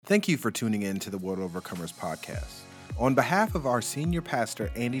Thank you for tuning in to the World Overcomers podcast. On behalf of our senior pastor,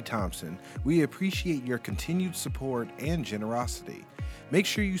 Andy Thompson, we appreciate your continued support and generosity. Make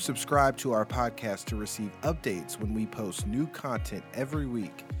sure you subscribe to our podcast to receive updates when we post new content every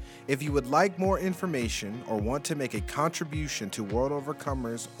week. If you would like more information or want to make a contribution to World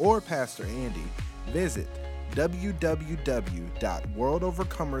Overcomers or Pastor Andy, visit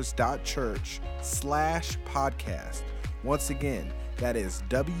www.worldovercomers.church/podcast. Once again, that is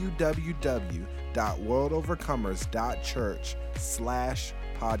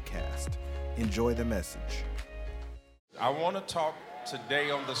www.worldovercomers.church/podcast. Enjoy the message. I want to talk today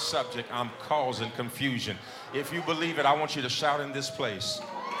on the subject, I'm causing confusion. If you believe it, I want you to shout in this place.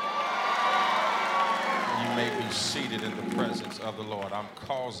 You may be seated in the presence of the Lord. I'm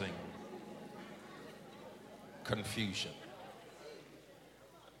causing confusion.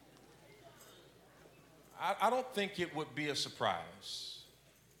 I don't think it would be a surprise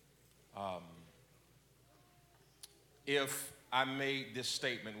if I made this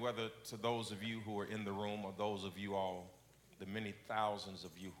statement, whether to those of you who are in the room or those of you all, the many thousands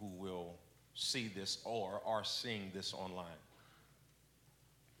of you who will see this or are seeing this online.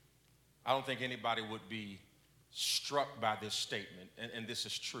 I don't think anybody would be struck by this statement, and this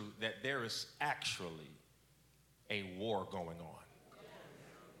is true, that there is actually a war going on.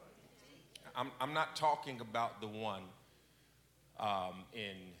 I'm not talking about the one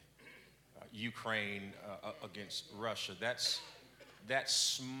in Ukraine against Russia. That's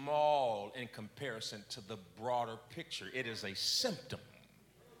small in comparison to the broader picture. It is a symptom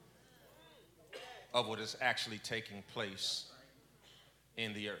of what is actually taking place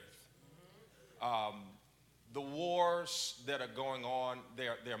in the earth. The wars that are going on,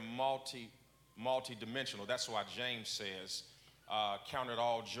 they're multi-dimensional. That's why James says, count it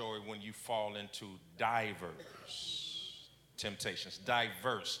all joy when you fall into diverse temptations,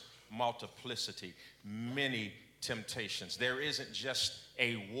 diverse multiplicity, many temptations. There isn't just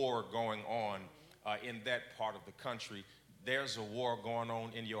a war going on in that part of the country. There's a war going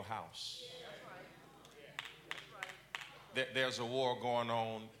on in your house. There's a war going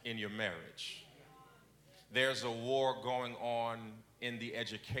on in your marriage. There's a war going on in the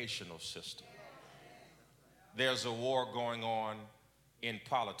educational system. There's a war going on in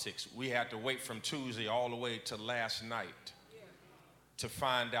politics. We had to wait from Tuesday all the way to last night to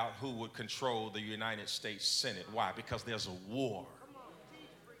find out who would control the United States Senate. Why? Because there's a war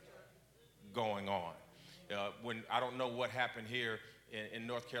going on. When I don't know what happened here in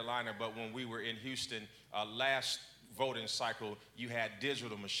North Carolina, but when we were in Houston last voting cycle, you had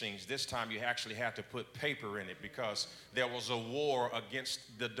digital machines. This time you actually had to put paper in it because there was a war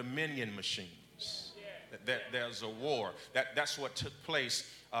against the Dominion machines. There's a war. That's what took place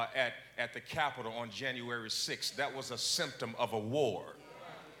at the Capitol on January 6th. That was a symptom of a war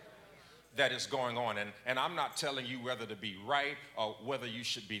that is going on. And I'm not telling you whether to be right or whether you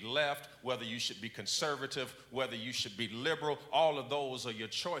should be left, whether you should be conservative, whether you should be liberal. All of those are your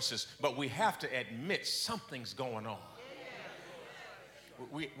choices. But we have to admit something's going on.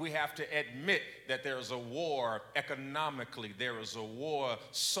 We have to admit that there is a war economically, there is a war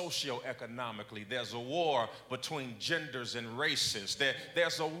socioeconomically, there's a war between genders and races,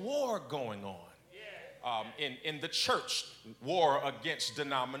 there's a war going on. In the church, war against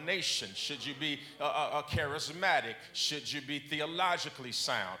denomination. Should you be charismatic? Should you be theologically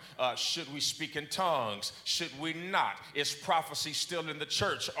sound? Should we speak in tongues? Should we not? Is prophecy still in the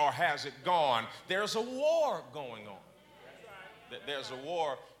church or has it gone? There's a war going on. There's a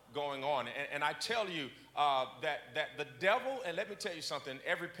war going on. And I tell you that the devil, and let me tell you something,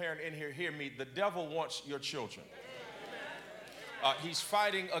 every parent in here, hear me, the devil wants your children. He's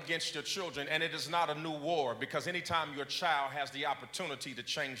fighting against your children, and it is not a new war, because anytime your child has the opportunity to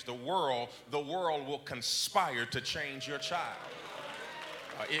change the world will conspire to change your child.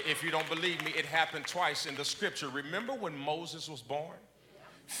 If you don't believe me, it happened twice in the scripture. Remember when Moses was born?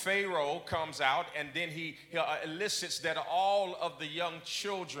 Pharaoh comes out, and then he elicits that all of the young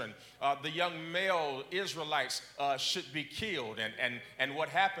children, the young male Israelites should be killed. And what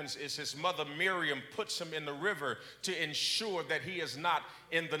happens is his mother Miriam puts him in the river to ensure that he is not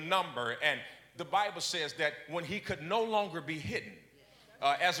in the number. And the Bible says that when he could no longer be hidden,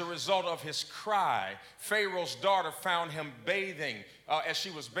 as a result of his cry, Pharaoh's daughter found him bathing as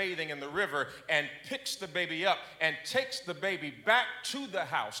she was bathing in the river, and picks the baby up and takes the baby back to the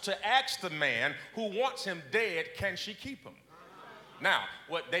house to ask the man who wants him dead, can she keep him? Now,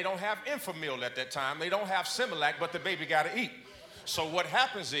 they don't have Enfamil at that time. They don't have Similac, but the baby got to eat. So what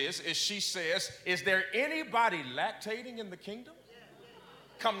happens is she says, is there anybody lactating in the kingdom?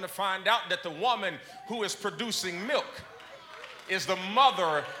 Come to find out that the woman who is producing milk is the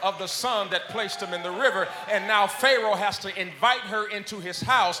mother of the son that placed him in the river. And now Pharaoh has to invite her into his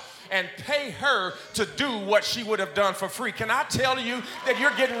house and pay her to do what she would have done for free. Can I tell you that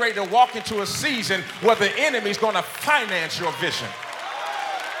you're getting ready to walk into a season where the enemy's going to finance your vision?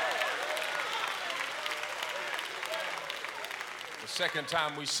 The second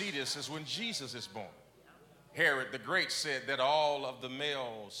time we see this is when Jesus is born. Herod the Great said that all of the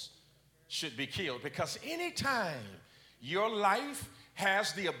males should be killed, because anytime your life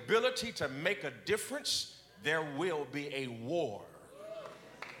has the ability to make a difference, there will be a war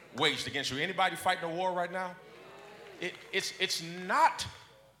waged against you. Anybody fighting a war right now? It's not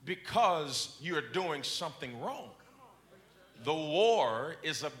because you're doing something wrong. The war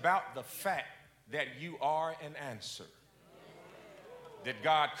is about the fact that you are an answer, that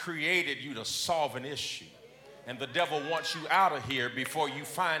God created you to solve an issue. And the devil wants you out of here before you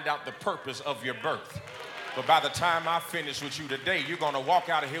find out the purpose of your birth. But by the time I finish with you today, you're going to walk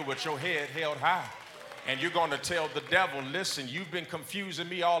out of here with your head held high. And you're going to tell the devil, listen, you've been confusing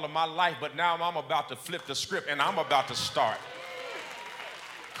me all of my life, but now I'm about to flip the script and I'm about to start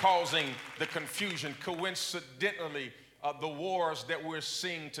causing the confusion. Coincidentally, the wars that we're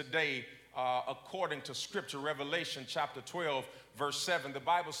seeing today, according to Scripture, Revelation chapter 12, verse 7, the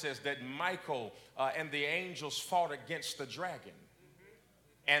Bible says that Michael and the angels fought against the dragon.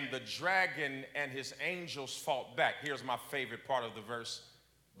 And the dragon and his angels fought back. Here's my favorite part of the verse.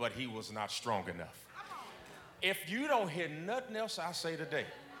 But he was not strong enough. If you don't hear nothing else I say today,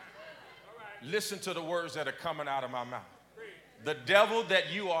 listen to the words that are coming out of my mouth. The devil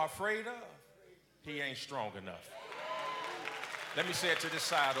that you are afraid of, he ain't strong enough. Let me say it to this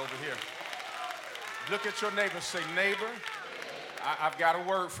side over here. Look at your neighbor and say, neighbor, I've got a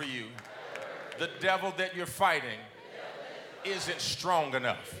word for you. The devil that you're fighting isn't strong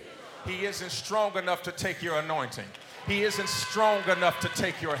enough. He isn't strong enough to take your anointing. He isn't strong enough to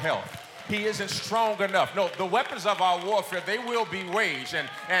take your health. He isn't strong enough. No, the weapons of our warfare, they will be waged, and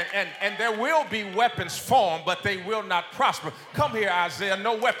there will be weapons formed, but they will not prosper. Come here, Isaiah.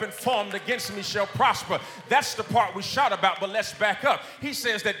 No weapon formed against me shall prosper. That's the part we shout about, but let's back up. He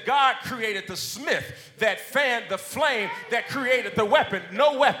says that God created the smith that fanned the flame that created the weapon.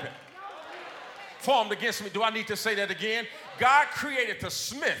 No weapon formed against me. Do I need to say that again? God created the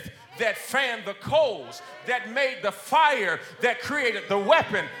smith that fanned the coals, that made the fire, that created the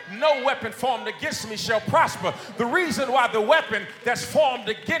weapon. No weapon formed against me shall prosper. The reason why the weapon that's formed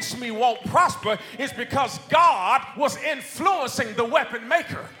against me won't prosper is because God was influencing the weapon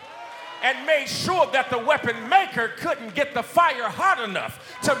maker and made sure that the weapon maker couldn't get the fire hot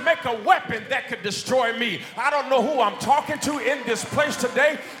enough to make a weapon that could destroy me. I don't know who I'm talking to in this place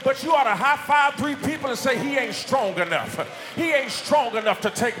today, but you ought to high five 3 people and say, he ain't strong enough. He ain't strong enough to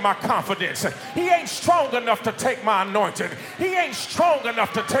take my confidence. He ain't strong enough to take my anointing. He ain't strong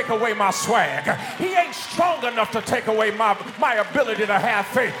enough to take away my swag. He ain't strong enough to take away my ability to have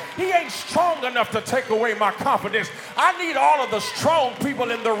faith. He ain't strong enough to take away my confidence. I need all of the strong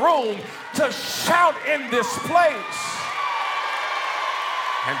people in the room to shout in this place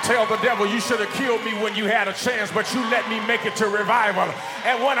and tell the devil, you should have killed me when you had a chance, but you let me make it to revival.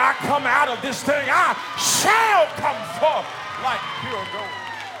 And when I come out of this thing, I shall come forth like pure gold.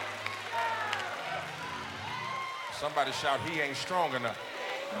 Somebody shout, he ain't strong enough.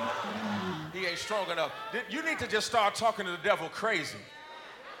 He ain't strong enough. You need to just start talking to the devil crazy.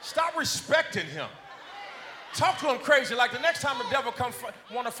 Stop respecting him. Talk to him crazy. Like the next time the devil comes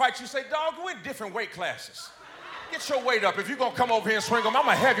want to fight you, say, dog, we're in different weight classes. Get your weight up. If you're going to come over here and swing him, I'm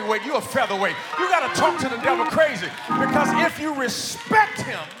a heavyweight, you're a featherweight. You got to talk to the devil crazy, because if you respect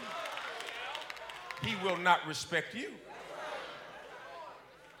him, he will not respect you.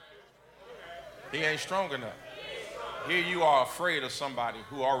 He ain't strong enough. Here you are afraid of somebody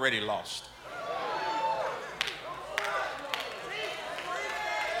who already lost.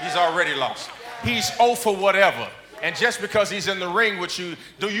 He's already lost. He's 0 for whatever. And just because he's in the ring with you,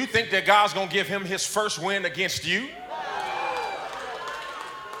 do you think that God's going to give him his first win against you?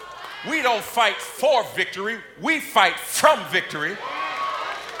 We don't fight for victory. We fight from victory.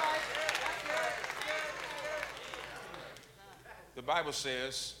 The Bible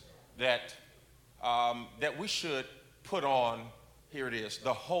says that we should put on, here it is,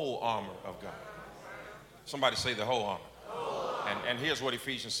 the whole armor of God. Somebody say the whole armor. And here's what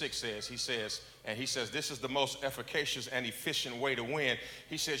Ephesians 6 says. He says, this is the most efficacious and efficient way to win.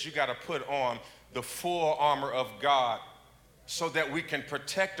 He says you got to put on the full armor of God so that we can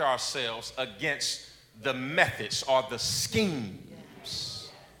protect ourselves against the methods or the schemes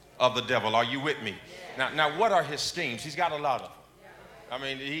of the devil. Are you with me? Now what are his schemes? He's got a lot of them. I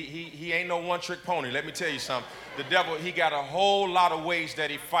mean, he ain't no one-trick pony. Let me tell you something. The devil, he got a whole lot of ways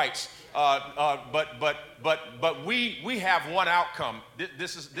that he fights. But we have one outcome.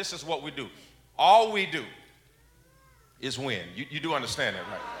 This is what we do. All we do is win. You do understand that,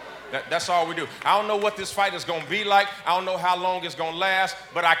 right? That's all we do. I don't know what this fight is going to be like. I don't know how long it's going to last,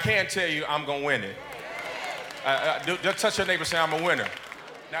 but I can tell you I'm going to win it. Just touch your neighbor and say, I'm a winner.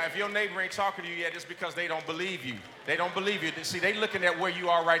 Now, if your neighbor ain't talking to you yet, it's because they don't believe you. They don't believe you. See, they looking at where you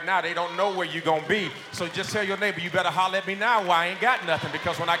are right now. They don't know where you're going to be. So just tell your neighbor, you better holler at me now while I ain't got nothing,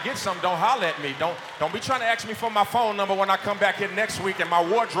 because when I get something, don't holler at me. Don't be trying to ask me for my phone number when I come back here next week and my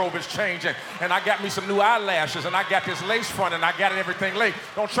wardrobe is changing and I got me some new eyelashes and I got this lace front and I got everything laid.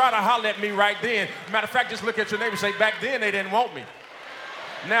 Don't try to holler at me right then. Matter of fact, just look at your neighbor and say, back then they didn't want me.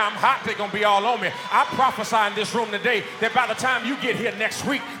 Now I'm hot, they're going to be all on me. I prophesy in this room today that by the time you get here next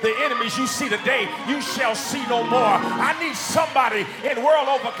week, the enemies you see today, you shall see no more. I need somebody in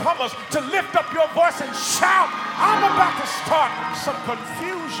World Overcomers to lift up your voice and shout, I'm about to start some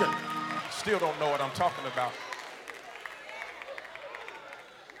confusion. Still don't know what I'm talking about.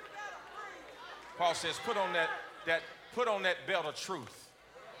 Paul says, put on that belt of truth.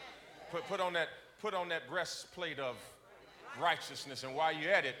 Put on that breastplate of righteousness, and while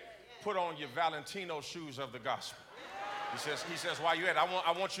you're at it, put on your Valentino shoes of the gospel. He says, while you're at it,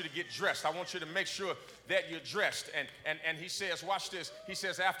 I want you to get dressed. I want you to make sure that you're dressed. And he says, watch this. He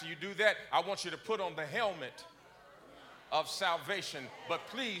says, after you do that, I want you to put on the helmet of salvation, but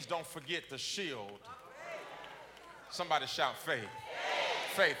please don't forget the shield. Somebody shout faith.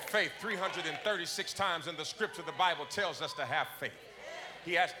 Faith. 336 times in the scripture, the Bible tells us to have faith.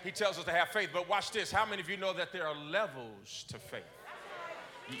 He tells us to have faith, but watch this. How many of you know that there are levels to faith?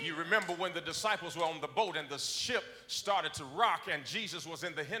 You remember when the disciples were on the boat and the ship started to rock and Jesus was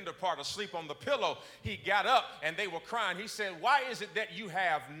in the hinder part asleep on the pillow. He got up and they were crying. He said, why is it that you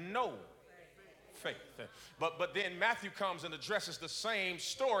have no faith? But then Matthew comes and addresses the same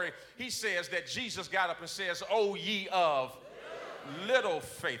story. He says that Jesus got up and says, "O ye of little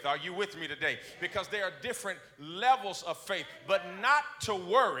faith." Are you with me today? Because there are different levels of faith, but not to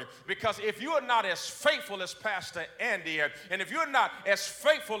worry, because if you are not as faithful as Pastor Andy, and if you're not as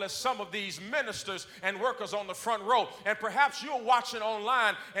faithful as some of these ministers and workers on the front row, and perhaps you're watching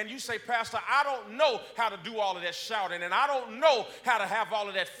online and you say, Pastor, I don't know how to do all of that shouting, and I don't know how to have all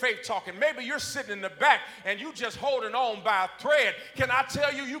of that faith talking. Maybe you're sitting in the back and you just holding on by a thread. Can I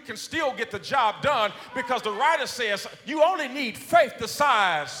tell you, you can still get the job done, because the writer says you only need faith the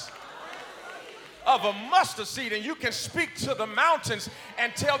size of a mustard seed, and you can speak to the mountains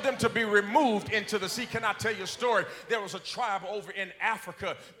and tell them to be removed into the sea. Can I tell you a story? There was a tribe over in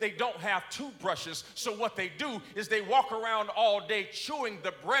Africa. They don't have toothbrushes, so what they do is they walk around all day chewing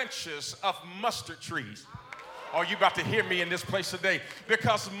the branches of mustard trees. Are you about to hear me in this place today?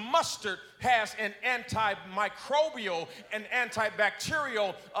 Because mustard has an antimicrobial and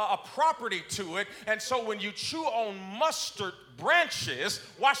antibacterial property to it. And so when you chew on mustard branches,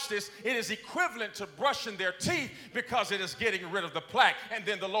 watch this, it is equivalent to brushing their teeth, because it is getting rid of the plaque. And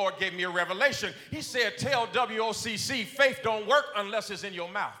then the Lord gave me a revelation. He said, tell WOCC, faith don't work unless it's in your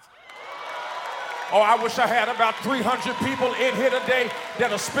mouth. Oh, I wish I had about 300 people in here today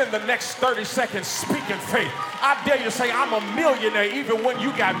that'll spend the next 30 seconds speaking faith. I dare you to say, I'm a millionaire even when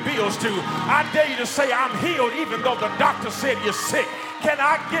you got bills due. I dare you to say, I'm healed even though the doctor said you're sick. Can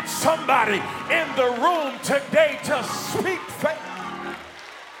I get somebody in the room today to speak faith?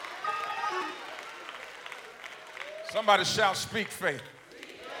 Somebody shout, speak faith.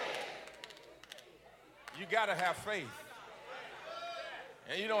 You got to have faith.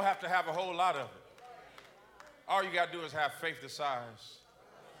 And you don't have to have a whole lot of it. All you got to do is have faith the size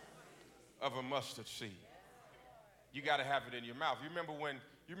of a mustard seed. You got to have it in your mouth. You remember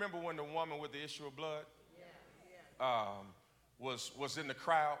when the woman with the issue of blood was in the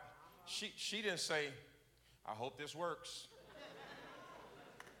crowd? She didn't say, I hope this works.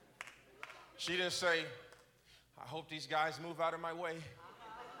 She didn't say, I hope these guys move out of my way.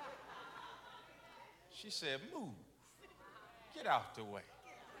 She said, move. Get out the way.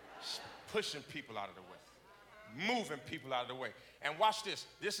 She's pushing people out of the way. Moving people out of the way. And watch this.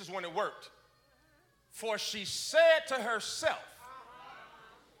 This is when it worked. For she said to herself,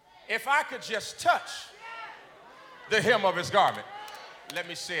 if I could just touch the hem of his garment. Let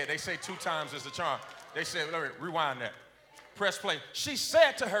me say it. They say 2 times is the charm. They say, let me rewind that. Press play. She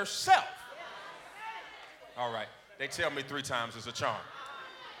said to herself. All right. They tell me 3 times is a charm.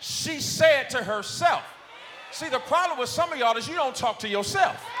 She said to herself. See, the problem with some of y'all is you don't talk to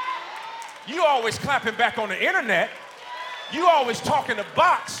yourself. You always clapping back on the internet. You always talking to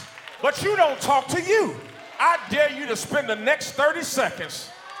bots, but you don't talk to you. I dare you to spend the next 30 seconds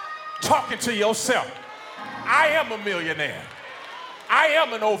talking to yourself. I am a millionaire. I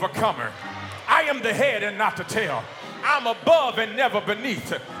am an overcomer. I am the head and not the tail. I'm above and never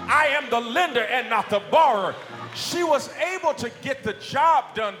beneath. I am the lender and not the borrower. She was able to get the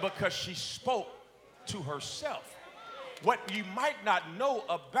job done because she spoke to herself. What you might not know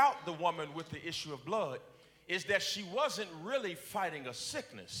about the woman with the issue of blood is that she wasn't really fighting a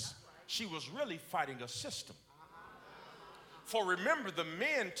sickness. She was really fighting a system. For remember, the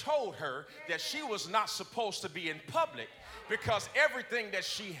men told her that she was not supposed to be in public because everything that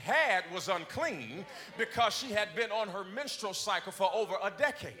she had was unclean because she had been on her menstrual cycle for over a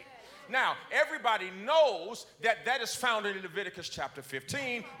decade. Now, everybody knows that that is found in Leviticus chapter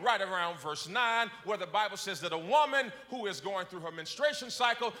 15, right around verse 9, where the Bible says that a woman who is going through her menstruation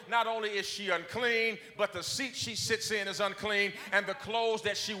cycle, not only is she unclean, but the seat she sits in is unclean, and the clothes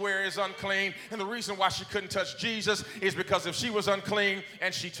that she wears is unclean. And the reason why she couldn't touch Jesus is because if she was unclean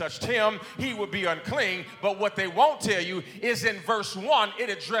and she touched him, he would be unclean. But what they won't tell you is in verse 1, it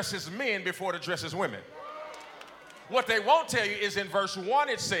addresses men before it addresses women. What they won't tell you is in verse 1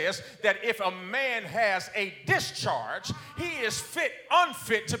 it says that if a man has a discharge, he is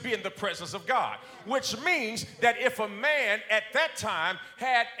unfit to be in the presence of God. Which means that if a man at that time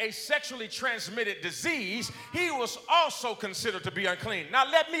had a sexually transmitted disease, he was also considered to be unclean.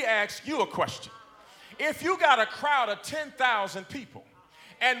 Now let me ask you a question. If you got a crowd of 10,000 people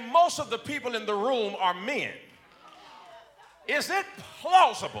and most of the people in the room are men, is it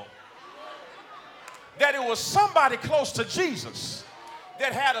plausible that it was somebody close to Jesus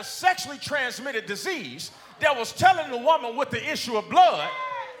that had a sexually transmitted disease that was telling the woman with the issue of blood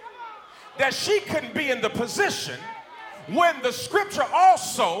that she couldn't be in the position when the scripture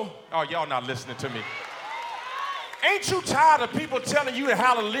also, oh, y'all not listening to me. Ain't you tired of people telling you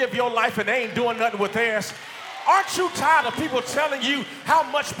how to live your life and they ain't doing nothing with theirs? Aren't you tired of people telling you how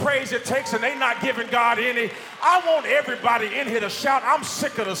much praise it takes and they not giving God any? I want everybody in here to shout, I'm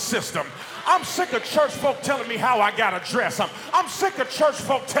sick of the system. I'm sick of church folk telling me how I got to dress. I'm sick of church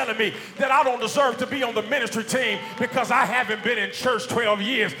folk telling me that I don't deserve to be on the ministry team because I haven't been in church 12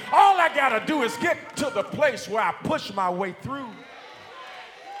 years. All I got to do is get to the place where I push my way through.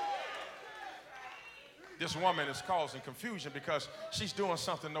 This woman is causing confusion because she's doing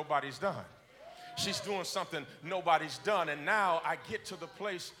something nobody's done. She's doing something nobody's done. And now I get to the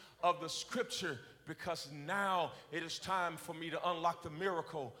place of the scripture because now it is time for me to unlock the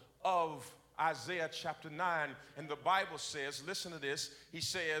miracle of Isaiah chapter 9. And the Bible says, listen to this, he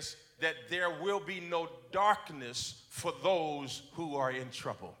says that there will be no darkness for those who are in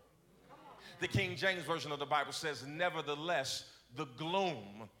trouble. The King James Version of the Bible says, nevertheless, the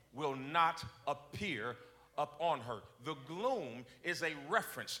gloom will not appear upon her. The gloom is a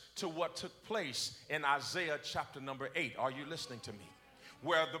reference to what took place in Isaiah chapter number 8. Are you listening to me?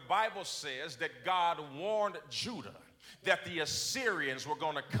 Where the Bible says that God warned Judah that the Assyrians were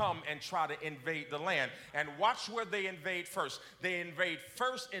going to come and try to invade the land. And watch where they invade first. They invade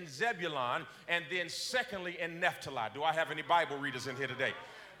first in Zebulun and then secondly in Naphtali. Do I have any Bible readers in here today?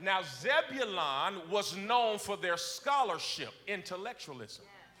 Now, Zebulun was known for their scholarship, intellectualism.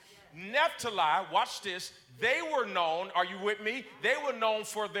 Naphtali, watch this, they were known, are you with me? They were known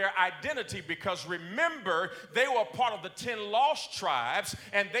for their identity because remember, they were part of the 10 lost tribes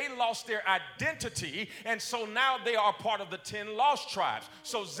and they lost their identity, and so now they are part of the 10 lost tribes.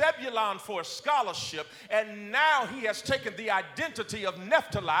 So Zebulun for scholarship, and now he has taken the identity of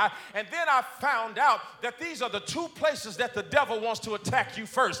Naphtali, and then I found out that these are the two places that the devil wants to attack you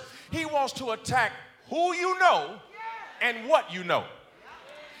first. He wants to attack who you know and what you know.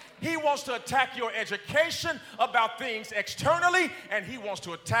 He wants to attack your education about things externally, and he wants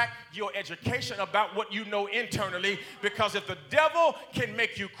to attack your education about what you know internally, because if the devil can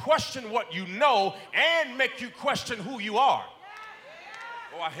make you question what you know and make you question who you are,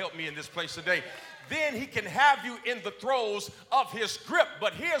 oh, help me in this place today, then he can have you in the throes of his grip.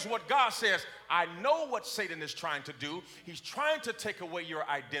 But here's what God says. I know what Satan is trying to do. He's trying to take away your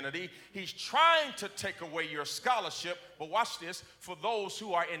identity. He's trying to take away your scholarship. But watch this. For those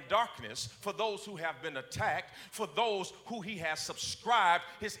who are in darkness, for those who have been attacked, for those who he has subscribed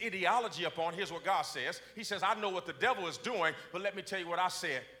his ideology upon, here's what God says. He says, I know what the devil is doing, but let me tell you what I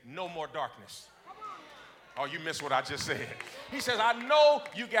said. No more darkness. Oh, you missed what I just said. He says, I know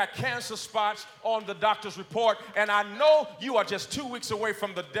you got cancer spots on the doctor's report, and I know you are just 2 weeks away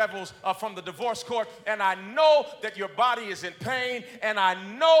from the divorce court, and I know that your body is in pain, and I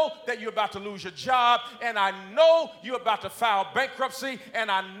know that you're about to lose your job, and I know you're about to file bankruptcy,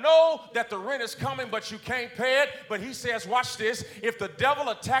 and I know that the rent is coming, but you can't pay it. But he says, watch this. If the devil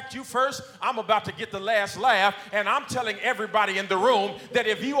attacked you first, I'm about to get the last laugh, and I'm telling everybody in the room that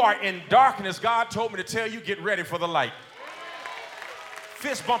if you are in darkness, God told me to tell you, get ready for the light.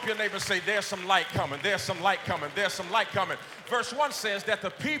 Fist bump your neighbor and say, there's some light coming, there's some light coming, there's some light coming. Verse 1 says that the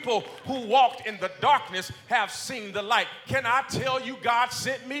people who walked in the darkness have seen the light. Can I tell you, God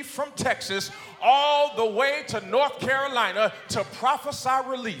sent me from Texas all the way to North Carolina to prophesy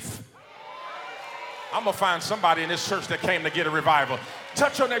relief. I'm going to find somebody in this church that came to get a revival.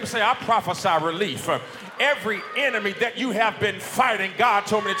 Touch your neighbor and say, I prophesy relief. Every enemy that you have been fighting, God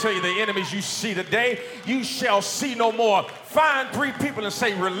told me to tell you, the enemies you see today, you shall see no more. Find 3 people and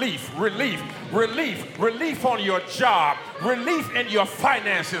say relief, relief, relief, relief on your job, relief in your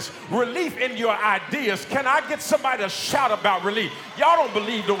finances, relief in your ideas. Can I get somebody to shout about relief? Y'all don't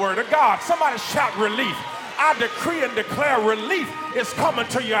believe the word of God. Somebody shout relief. I decree and declare relief is coming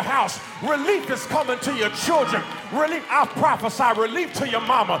to your house. Relief is coming to your children. Relief, I prophesy relief to your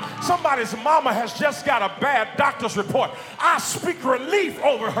mama. Somebody's mama has just got a bad doctor's report. I speak relief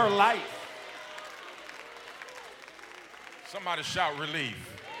over her life. Somebody shout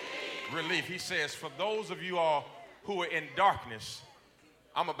relief. Relief. He says, for those of you all who are in darkness,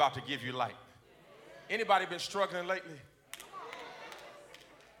 I'm about to give you light. Anybody been struggling lately?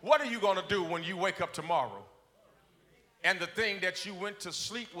 What are you going to do when you wake up tomorrow and the thing that you went to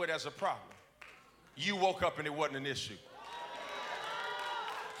sleep with as a problem, you woke up and it wasn't an issue?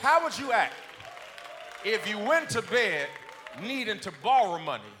 How would you act if you went to bed needing to borrow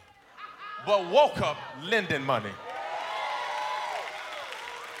money but woke up lending money?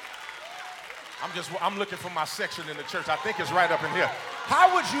 I'm looking for my section in the church. I think it's right up in here.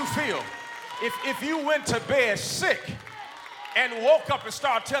 How would you feel if you went to bed sick and woke up and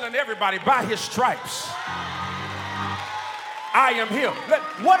started telling everybody, by his stripes, I am healed?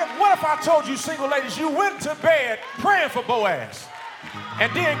 What if I told you, single ladies, you went to bed praying for Boaz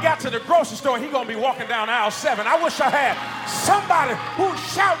and then got to the grocery store and he's going to be walking down aisle 7. I wish I had somebody who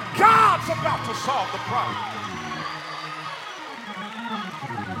shout, God's about to solve the problem.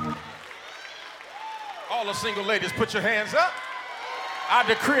 All the single ladies, put your hands up. I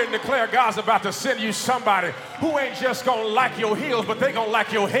decree and declare God's about to send you somebody who ain't just gonna like your heels, but they gonna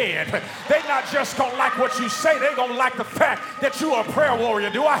like your head. They not just gonna like what you say, they gonna like the fact that you are a prayer warrior.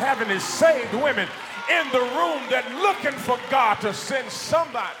 Do I have any saved women in the room that looking for God to send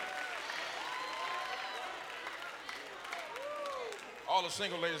somebody? All the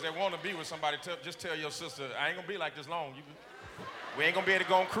single ladies that want to be with somebody, just tell your sister, I ain't gonna be like this long. We ain't gonna be able to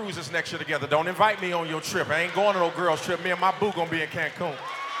go on cruises next year together. Don't invite me on your trip. I ain't going on no girls trip. Me and my boo gonna be in Cancun.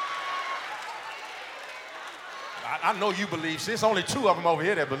 I know you believe. See, it's only 2 of them over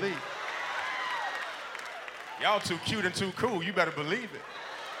here that believe. Y'all too cute and too cool. You better believe it.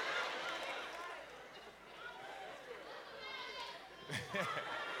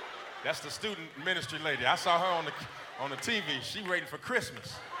 That's the student ministry lady. I saw her on the TV. She waiting for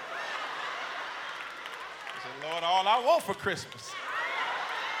Christmas. I said, Lord, all I want for Christmas is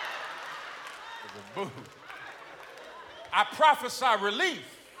a boo. I prophesy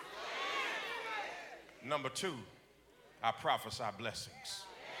relief. Number 2, I prophesy blessings.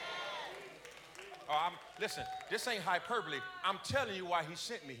 Listen, this ain't hyperbole. I'm telling you why he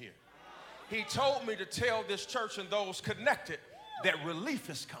sent me here. He told me to tell this church and those connected that relief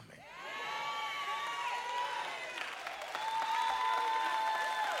is coming.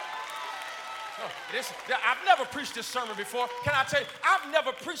 I've never preached this sermon before. Can I tell you, I've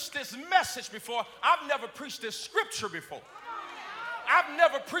never preached this message before. I've never preached this scripture before. I've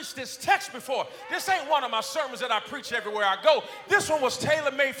never preached this text before. This ain't one of my sermons that I preach everywhere I go. This one was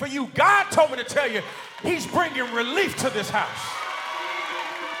tailor-made for you. God told me to tell you, he's bringing relief to this house.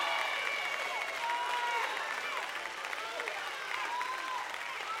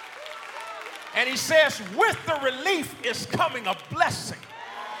 And he says, with the relief is coming a blessing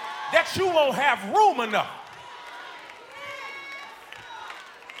that you won't have room enough.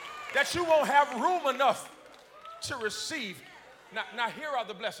 That you won't have room enough to receive. Now here are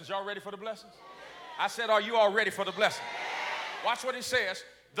the blessings. Y'all ready for the blessings? I said, are you all ready for the blessing? Watch what he says.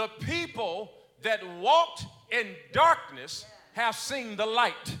 The people that walked in darkness have seen the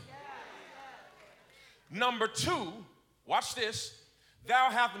light. Number 2, watch this. Thou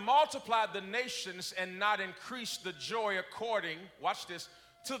hast multiplied the nations and not increased the joy according, watch this,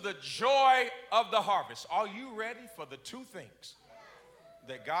 to the joy of the harvest. Are you ready for the two things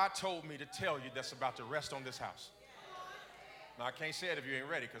that God told me to tell you that's about to rest on this house? Now, I can't say it if you ain't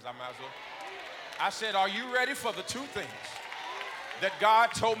ready, because I might as well. I said, are you ready for the two things that God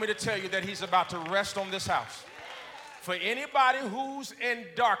told me to tell you that he's about to rest on this house? For anybody who's in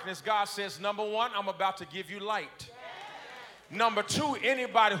darkness, God says, number one, I'm about to give you light. Number two,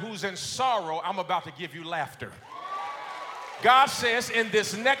 anybody who's in sorrow, I'm about to give you laughter. God says in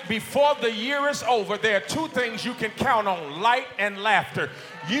this next, before the year is over, there are two things you can count on, light and laughter.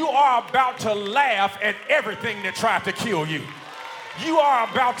 You are about to laugh at everything that tried to kill you. You are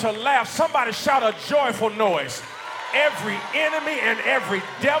about to laugh. Somebody shout a joyful noise. Every enemy and every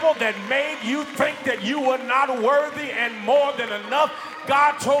devil that made you think that you were not worthy and more than enough,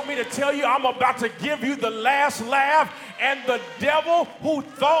 God told me to tell you I'm about to give you the last laugh, and the devil who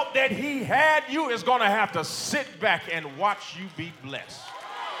thought that he had you is going to have to sit back and watch you be blessed.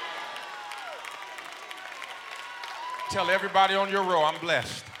 Tell everybody on your row, I'm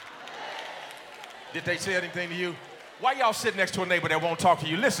blessed. Did they say anything to you? Why y'all sit next to a neighbor that won't talk to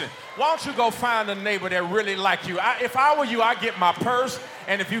you? Listen, why don't you go find a neighbor that really like you? If I were you, I'd get my purse,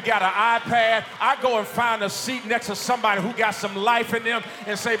 and if you got an iPad, I'd go and find a seat next to somebody who got some life in them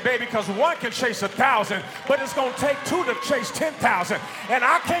and say, baby, because one can chase 1,000, but it's going to take two to chase 10,000. And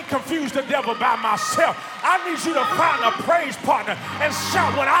I can't confuse the devil by myself. I need you to find a praise partner and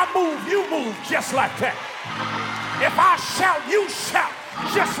shout, when I move, you move just like that. If I shout, you shout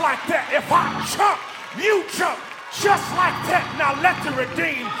just like that. If I jump, you jump. Just like that. Now let the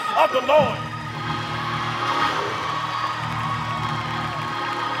redeemed of the Lord.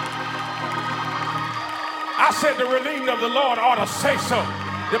 I said the redeemed of the Lord ought to say so.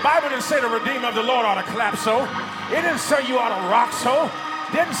 The Bible didn't say the redeemed of the Lord ought to clap so. It didn't say you ought to rock so.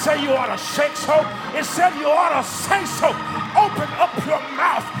 It didn't say you ought to shake so. It said you ought to say so. Open up your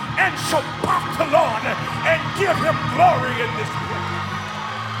mouth and shabbat the Lord and give him glory in this place.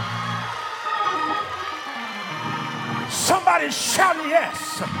 Somebody shout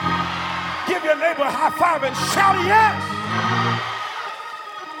yes. Give your neighbor a high five and shout yes.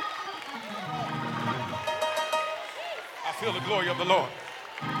 I feel the glory of the Lord.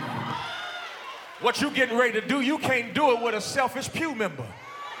 What you getting ready to do, you can't do it with a selfish pew member.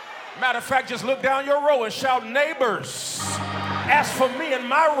 Matter of fact, just look down your row and shout, neighbors, as for me and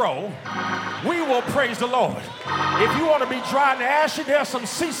my row, we will praise the Lord. If you want to be dry and ashy, there's some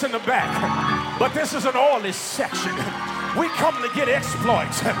seats in the back. But this is an oily section. We come to get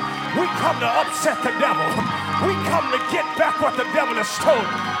exploits. We come to upset the devil. We come to get back what the devil has stolen.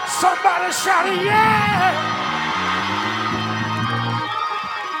 Somebody shout, yeah!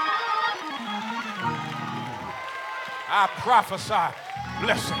 I prophesy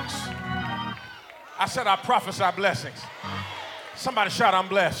blessings. I said I prophesy blessings. Somebody shout, I'm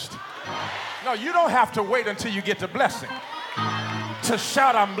blessed. No, you don't have to wait until you get the blessing to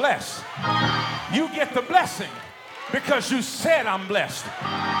shout, I'm blessed. You get the blessing because you said, I'm blessed.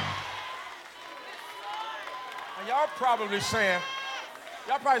 And y'all probably saying,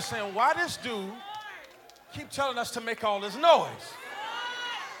 why this dude keep telling us to make all this noise?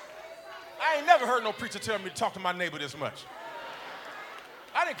 I ain't never heard no preacher tell me to talk to my neighbor this much.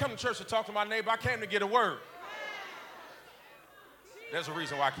 I didn't come to church to talk to my neighbor. I came to get a word. There's a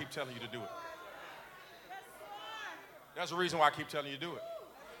reason why I keep telling you to do it. There's a reason why I keep telling you to do it.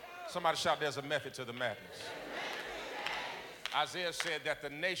 Somebody shout, there's a method to the madness. Isaiah said that the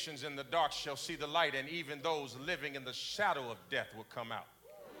nations in the dark shall see the light, and even those living in the shadow of death will come out.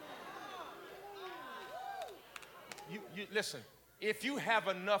 You listen, if you have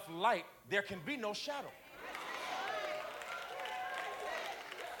enough light, there can be no shadow.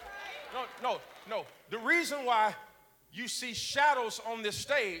 No. The reason why you see shadows on this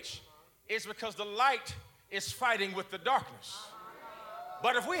stage is because the light is fighting with the darkness.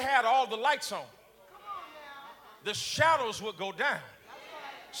 But if we had all the lights on, the shadows would go down.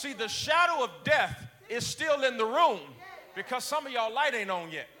 See, the shadow of death is still in the room because some of y'all light ain't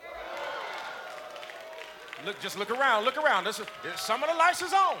on yet. Just look around. Some of the lights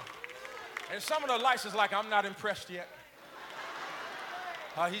is on. And some of the lights is like, I'm not impressed yet.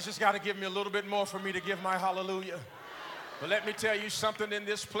 He's just got to give me a little bit more for me to give my hallelujah. But let me tell you something in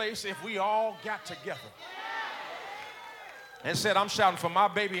this place, if we all got together and said, I'm shouting for my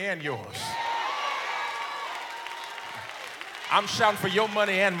baby and yours. I'm shouting for your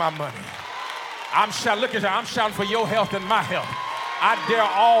money and my money. I'm shouting for your health and my health. I dare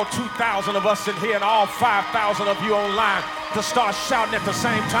all 2,000 of us in here and all 5,000 of you online to start shouting at the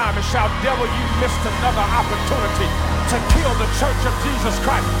same time and shout, devil, you missed another opportunity to kill the church of Jesus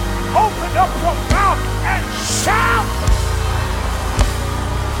Christ. Open up your mouth and shout.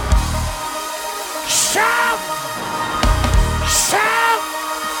 Shout! Shout!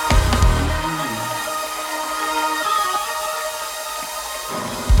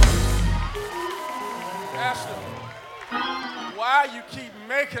 Pastor, why you keep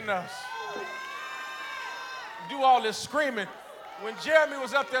making us do all this screaming? When Jeremy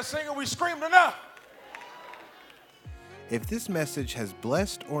was up there singing, we screamed enough. If this message has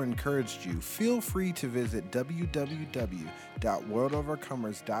blessed or encouraged you, feel free to visit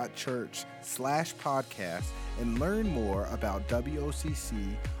www.worldovercomers.church/podcast and learn more about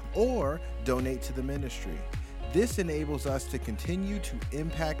WOCC or donate to the ministry. This enables us to continue to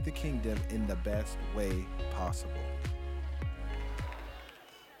impact the kingdom in the best way possible.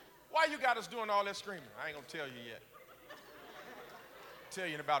 Why you got us doing all that screaming? I ain't gonna tell you yet. I'll tell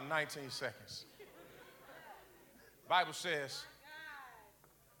you in about 19 seconds. Bible says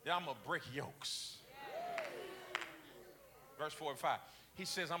that I'm going to break yokes. Verse 4 and 5. He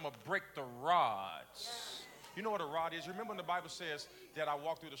says, I'm going to break the rods. You know what a rod is? You remember when the Bible says that I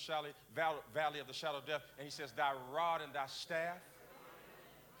walk through the valley of the shadow of death, and he says, thy rod and thy staff,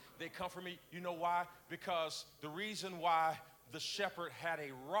 they comfort me. You know why? Because the reason why the shepherd had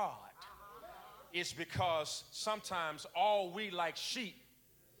a rod is because sometimes all we like sheep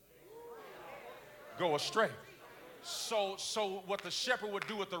go astray. So what the shepherd would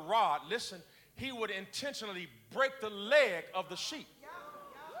do with the rod, listen, he would intentionally break the leg of the sheep.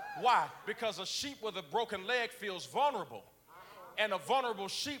 Why? Because a sheep with a broken leg feels vulnerable, and a vulnerable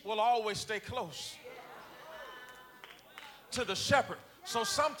sheep will always stay close to the shepherd. So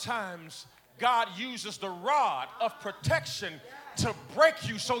sometimes God uses the rod of protection to break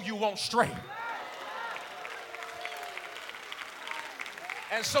you so you won't stray.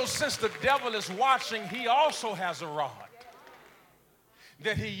 And so since the devil is watching, he also has a rod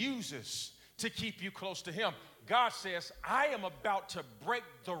that he uses to keep you close to him. God says, I am about to break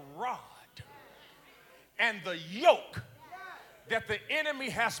the rod and the yoke that the enemy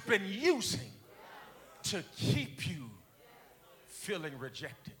has been using to keep you feeling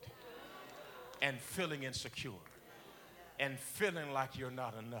rejected and feeling insecure and feeling like you're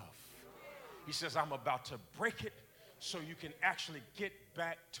not enough. He says, I'm about to break it so you can actually get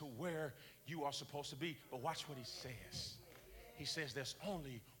back to where you are supposed to be. But watch what he says. He says there's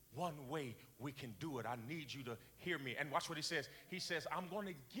only one way we can do it. I need you to hear me. And watch what he says. He says, I'm going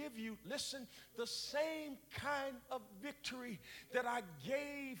to give you, listen, the same kind of victory that I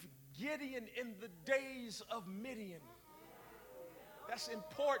gave Gideon in the days of Midian. That's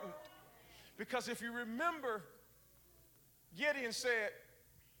important, because if you remember, Gideon said,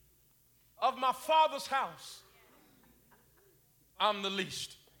 of my father's house, I'm the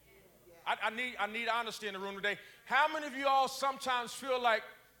least. I need honesty in the room today. How many of you all sometimes feel like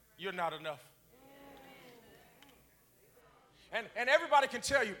you're not enough? And everybody can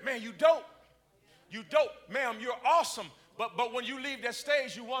tell you, man, you dope. You dope. Ma'am, you're awesome. But when you leave that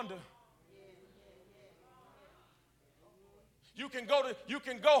stage, you wonder. You can go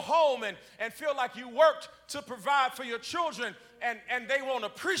home and feel like you worked to provide for your children, and they won't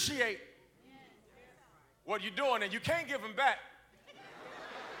appreciate what you're doing, and you can't give them back.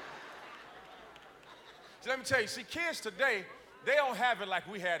 So let me tell you, see, kids today, they don't have it like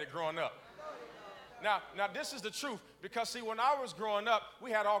we had it growing up. Now this is the truth, because see, when I was growing up, we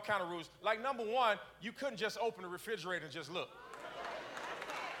had all kind of rules. Like, number one, you couldn't just open the refrigerator and just look.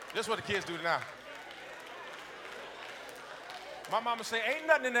 This is what the kids do now. My mama say, ain't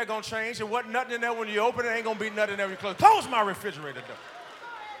nothing in there gonna change, and what nothing in there when you open it, ain't gonna be nothing in there when you close. Close my refrigerator door.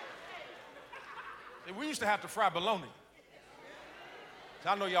 See, we used to have to fry bologna.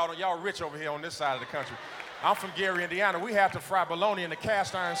 I know y'all rich over here on this side of the country. I'm from Gary, Indiana. We have to fry bologna in the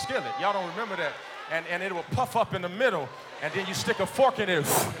cast iron skillet. Y'all don't remember that. And it will puff up in the middle, and then you stick a fork in it,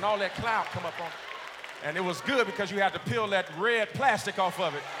 and all that cloud come up on it. And it was good because you had to peel that red plastic off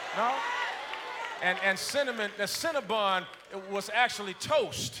of it. No? And cinnamon, the Cinnabon was actually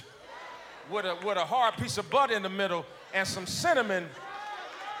toast with a hard piece of butter in the middle and some cinnamon.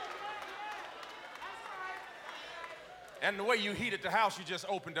 And the way you heated the house, you just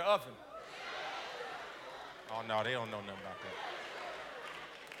opened the oven. Oh, no, they don't know nothing about that.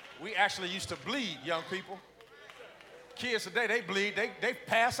 We actually used to bleed, young people. Kids today, they bleed, they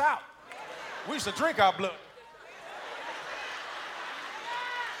pass out. We used to drink our blood.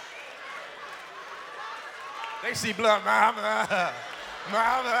 They see blood, mama,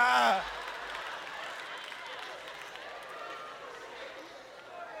 mama.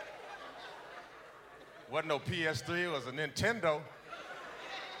 Wasn't no PS3, it was a Nintendo.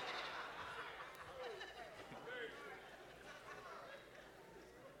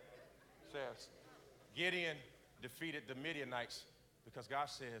 Says, Gideon defeated the Midianites because God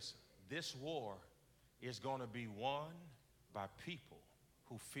says, this war is going to be won by people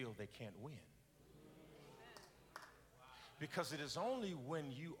who feel they can't win. Because it is only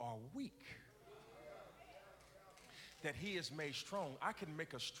when you are weak that he is made strong. I can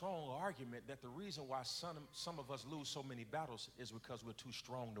make a strong argument that the reason why some of us lose so many battles is because we're too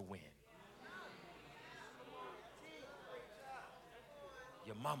strong to win.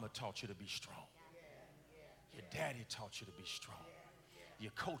 Your mama taught you to be strong. Your daddy taught you to be strong.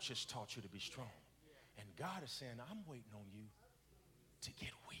 Your coaches taught you to be strong. And God is saying, I'm waiting on you to get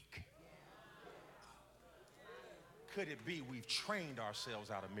weak. Could it be we've trained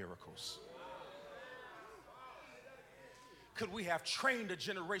ourselves out of miracles? Could we have trained a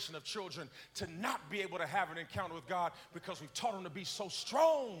generation of children to not be able to have an encounter with God because we've taught them to be so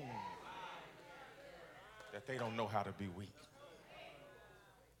strong that they don't know how to be weak?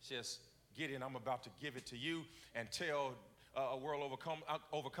 Just Gideon, I'm about to give it to you, and tell a world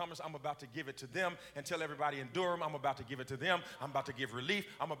overcomers, I'm about to give it to them, and tell everybody in Durham, I'm about to give it to them. I'm about to give relief.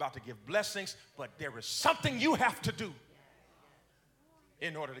 I'm about to give blessings, but there is something you have to do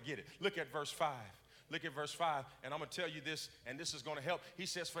in order to get it. Look at verse 5. Look at verse 5, and I'm going to tell you this, and this is going to help. He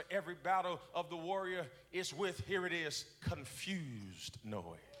says, for every battle of the warrior is with, here it is, confused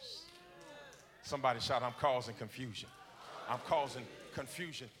noise. Somebody shout, I'm causing confusion. I'm causing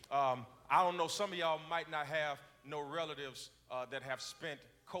confusion. I don't know, some of y'all might not have no relatives that have spent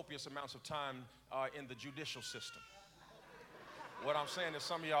copious amounts of time in the judicial system. What I'm saying is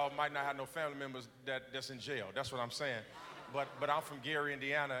some of y'all might not have no family members that's in jail. That's what I'm saying. But I'm from Gary,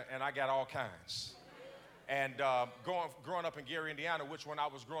 Indiana, and I got all kinds. And growing up in Gary, Indiana, which when I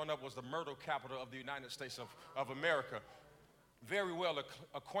was growing up was the murder capital of the United States of America, very well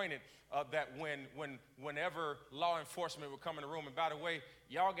acquainted that whenever law enforcement would come in the room, and by the way,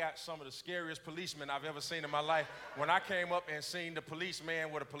 y'all got some of the scariest policemen I've ever seen in my life. When I came up and seen the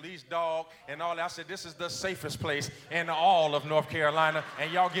policeman with a police dog and all that, I said, this is the safest place in all of North Carolina, and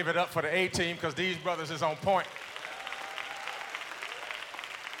y'all give it up for the A-team because these brothers is on point.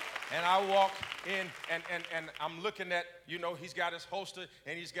 And I walk in, and I'm looking at, he's got his holster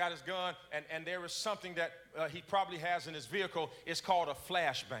and he's got his gun, and there is something that he probably has in his vehicle. It's called a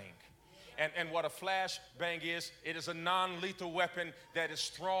flashbang. And what a flashbang is, it is a non-lethal weapon that is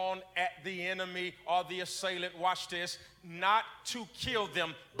thrown at the enemy or the assailant, watch this, not to kill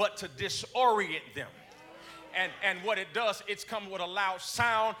them, but to disorient them. And what it does, it's come with a loud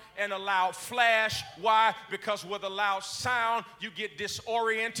sound and a loud flash. Why? Because with a loud sound, you get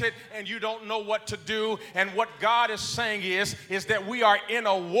disoriented and you don't know what to do. And what God is saying is that we are in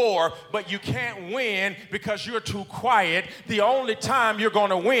a war, but you can't win because you're too quiet. The only time you're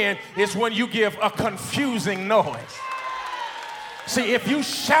going to win is when you give a confusing noise. See, if you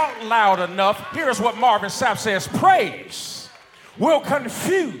shout loud enough, here's what Marvin Sapp says, praise will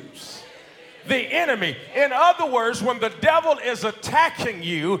confuse the enemy. In other words, when the devil is attacking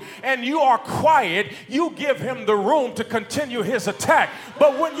you and you are quiet, you give him the room to continue his attack.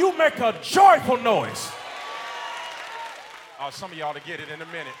 But when you make a joyful noise, some of y'all to get it in a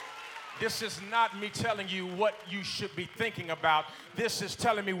minute. This is not me telling you what you should be thinking about. This is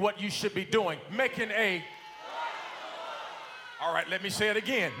telling me what you should be doing. All right, let me say it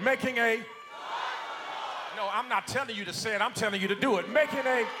again. No, I'm not telling you to say it. I'm telling you to do it.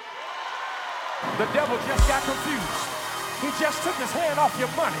 The devil just got confused. He just took his hand off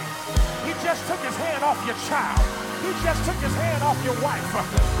your money. He just took his hand off your child. He just took his hand off your wife.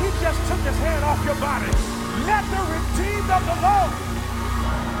 He just took his hand off your body. Let the redeemed of the Lord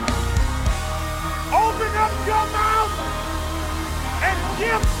open up your mouth and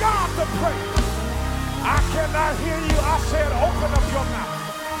give God the praise. I cannot hear you. I said open up your mouth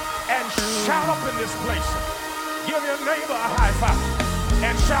and shout up in this place. Give your neighbor a high five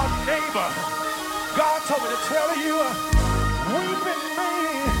and shout, neighbor. God told me to tell you, weeping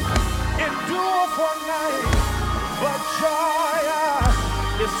may endure for a night, but joy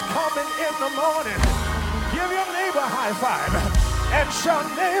is coming in the morning. Give your neighbor a high five and shout,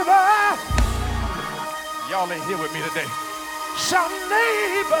 neighbor. Y'all ain't here with me today. Shout,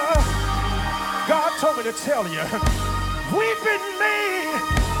 neighbor. God told me to tell you, weeping may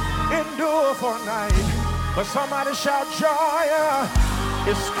endure for a night, but somebody shout, joy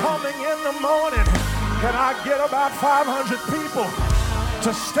is coming in the morning. Can I get about 500 people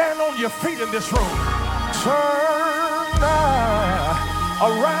to stand on your feet in this room? Turn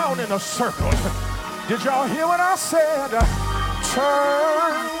around in a circle. Did y'all hear what I said?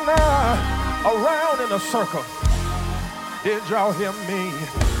 Turn around in a circle. Did y'all hear me?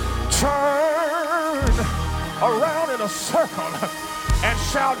 Turn around in a circle and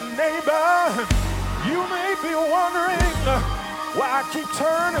shout, neighbor. You may be wondering why I keep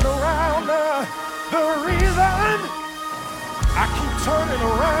turning around. The reason I keep turning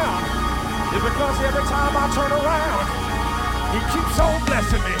around is because every time I turn around, he keeps on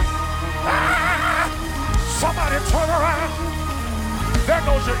blessing me. Ah! Somebody turn around. There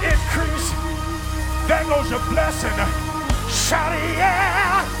goes your increase. There goes your blessing. Shout it,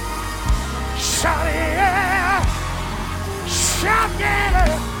 yeah. Shout it, yeah. Shout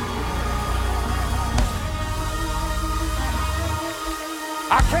yeah.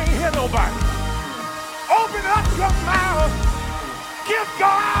 I can't hear nobody. Open up your mouth. Give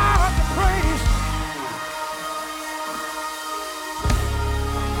God the praise.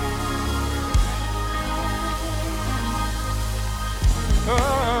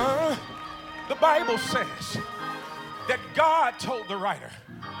 The Bible says that God told the writer,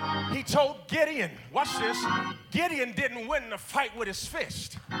 he told Gideon, watch this, Gideon didn't win the fight with his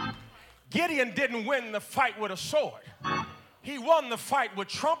fist. Gideon didn't win the fight with a sword. He won the fight with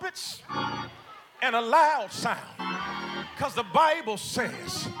trumpets and a loud sound. Because the Bible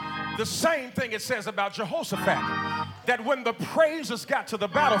says the same thing it says about Jehoshaphat, that when the praisers got to the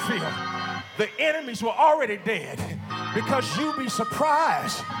battlefield, the enemies were already dead. Because you'd be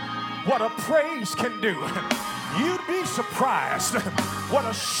surprised what a praise can do. You'd be surprised what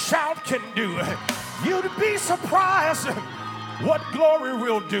a shout can do. You'd be surprised what glory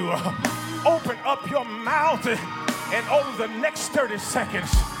will do. Open up your mouth, and over the next 30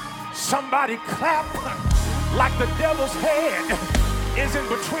 seconds, somebody clap like the devil's head is in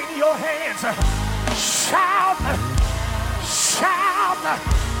between your hands. Shout, shout,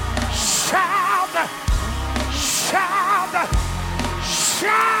 shout, shout,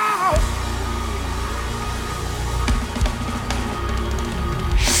 shout.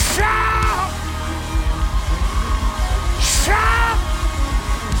 Shout! Shout!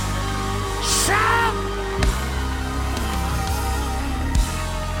 Shout!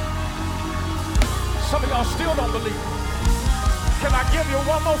 Some of y'all still don't believe it. Can I give you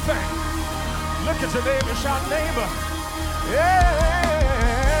one more thing? Look at your neighbor, shout, neighbor.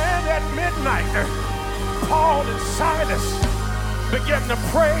 And at midnight, Paul and Silas began to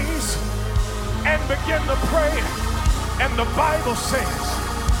praise and begin to pray. And the Bible says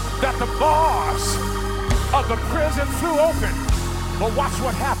that the bars of the prison flew open. But watch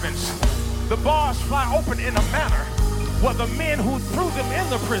what happens. The bars fly open in a manner where the men who threw them in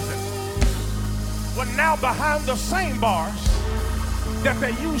the prison were now behind the same bars that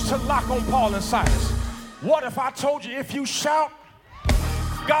they used to lock on Paul and Silas. What if I told you if you shout,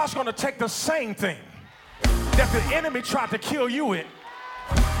 God's going to take the same thing that the enemy tried to kill you with?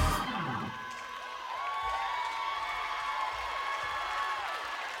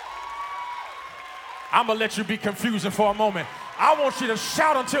 I'm going to let you be confusing for a moment. I want you to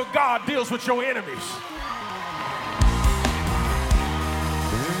shout until God deals with your enemies.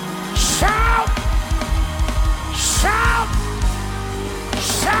 Shout! Shout!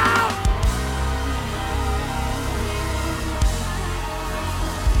 Shout!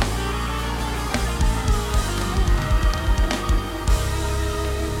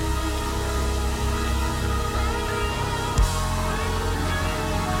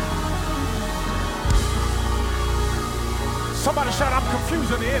 Somebody shout, I'm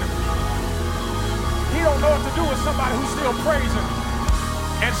confusing the enemy. He don't know what to do with somebody who's still praising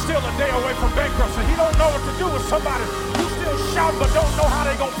and still a day away from bankruptcy. He don't know what to do with somebody who still shout but don't know how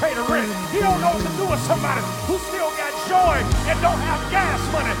they gonna pay the rent. He don't know what to do with somebody who still got joy and don't have gas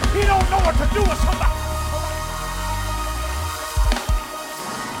money. He don't know what to do with somebody.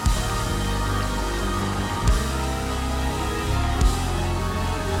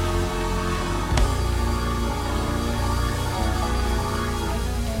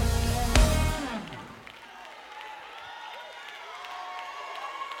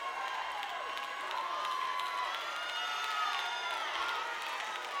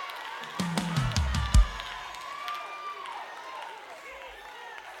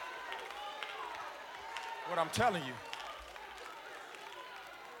 What I'm telling you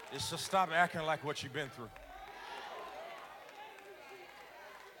is to stop acting like what you've been through.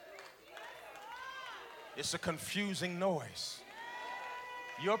 It's a confusing noise.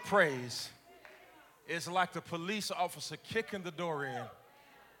 Your praise is like the police officer kicking the door in,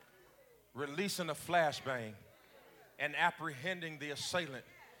 releasing a flashbang, and apprehending the assailant,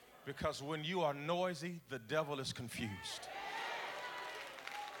 because when you are noisy, the devil is confused.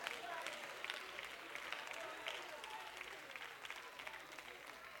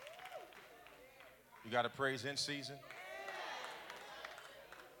 You got to praise in season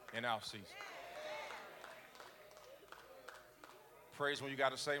and out season. Praise when you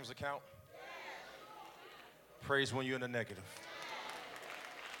got a savings account. Praise when you're in the negative.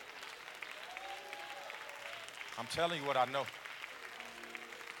 I'm telling you what I know.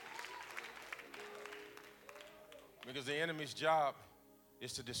 Because the enemy's job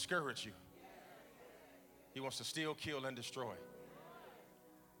is to discourage you. He wants to steal, kill, and destroy.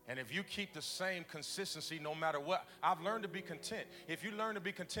 And if you keep the same consistency no matter what, I've learned to be content. If you learn to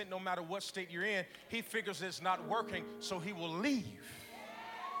be content no matter what state you're in, he figures it's not working, so he will leave.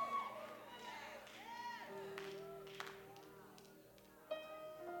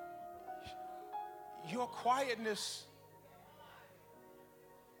 Your quietness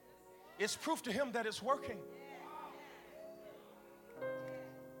is proof to him that it's working.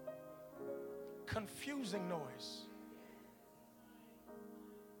 Confusing noise.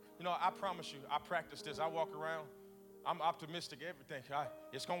 You know, I promise you, I practice this. I walk around, I'm optimistic, everything.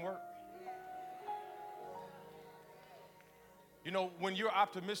 It's going to work. You know, when you're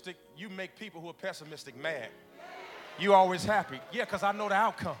optimistic, you make people who are pessimistic mad. You're always happy. Yeah, because I know the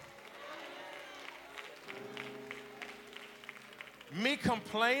outcome. Me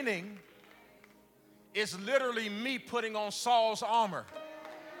complaining is literally me putting on Saul's armor.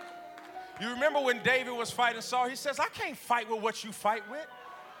 You remember when David was fighting Saul? He says, I can't fight with what you fight with.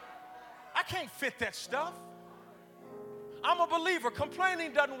 I can't fit that stuff. I'm a believer.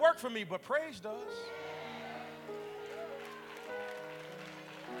 Complaining doesn't work for me, but praise does.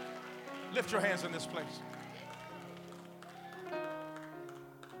 Lift your hands in this place.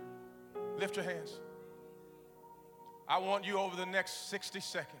 Lift your hands. I want you over the next 60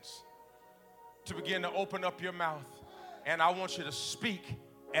 seconds to begin to open up your mouth, and I want you to speak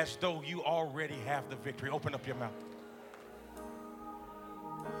as though you already have the victory. Open up your mouth.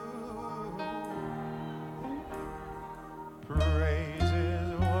 Praise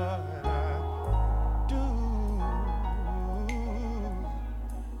is what I do.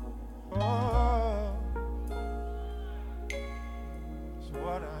 Oh, it's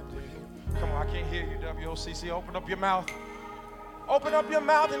what I do. Come on, I can't hear you, WOCC. Open up your mouth. Open up your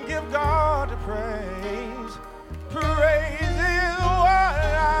mouth and give God the praise. Praise is what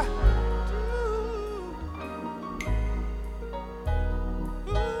I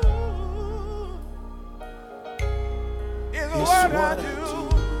do. Is what I do.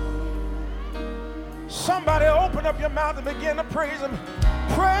 Somebody open up your mouth and begin to praise him.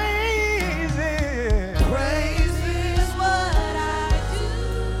 Praise it. Praise is what I do.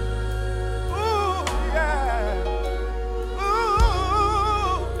 Ooh, yeah.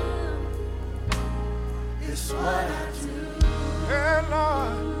 Ooh. It's what I do. Yeah,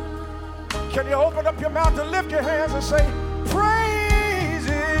 Lord. Can you open up your mouth and lift your hands and say, praise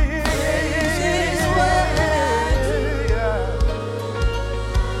it. Praise is what I do.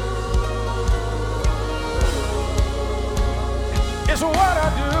 It's what I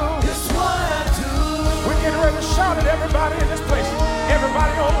do. It's what I do. We're getting ready to shout it, everybody in this place.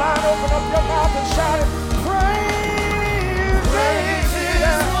 Everybody online, open up your mouth and shout it. Praise, Praise it.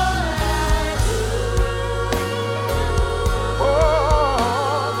 is what I do. Oh,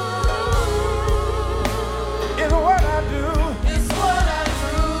 it's what I do. It's what I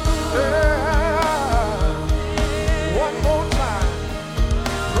do. Yeah. One more time.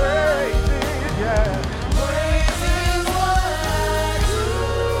 Praise it, yeah. Praise is what I do.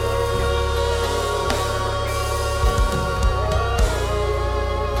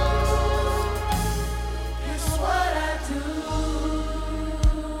 It's what I do.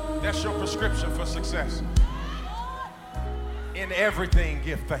 That's your prescription for success. In everything,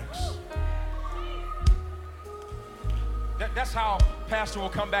 give thanks. That's how pastor will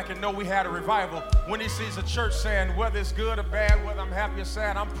come back and know we had a revival. When he sees a church saying, whether it's good or bad, whether I'm happy or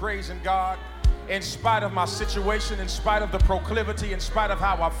sad, I'm praising God. In spite of my situation, in spite of the proclivity, in spite of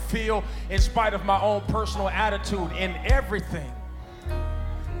how I feel, in spite of my own personal attitude, in everything,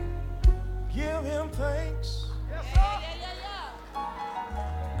 give him thanks.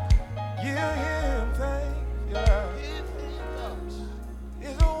 Give him thanks. Yeah.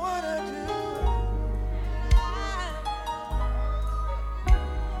 Is what I do.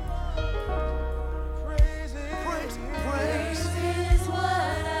 Praise it. Praise is what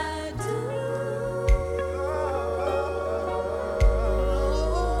I do.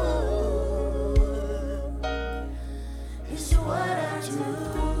 It's what I do.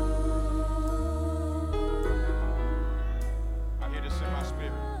 I hear this in my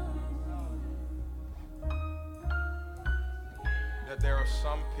spirit. That there are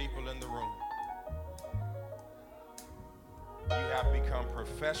some people in the room. You have become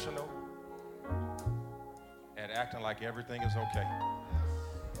professional at acting like everything is okay.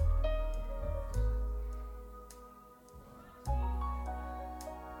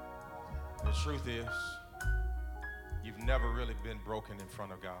 The truth is, you've never really been broken in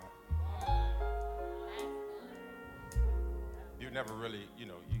front of God. never really,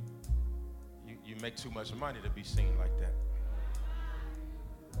 you make too much money to be seen like that.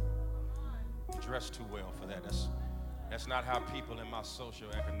 You dress too well for that. That's not how people in my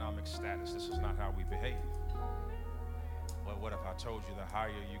socioeconomic status, this is not how we behave. But what if I told you the higher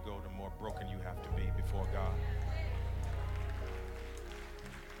you go, the more broken you have to be before God?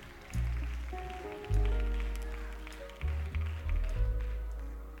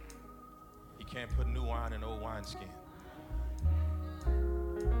 He can't put new wine in old wineskin.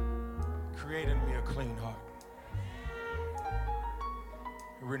 Create in me a clean heart,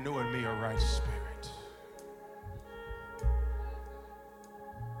 renew in me a right spirit.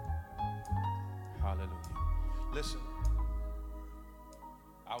 Hallelujah. Listen,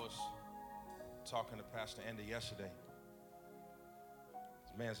 I was talking to Pastor Andy yesterday.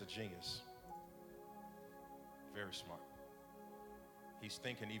 This man's a genius. Very smart. He's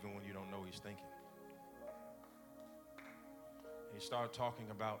thinking even when you don't know he's thinking. He started talking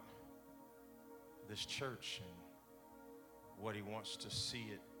about this church and what he wants to see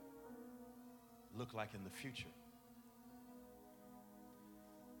it look like in the future.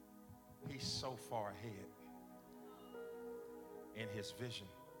 He's so far ahead in his vision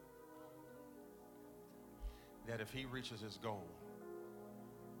that if he reaches his goal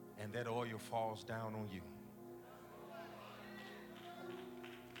and that oil falls down on you,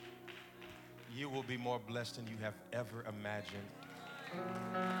 you will be more blessed than you have ever imagined.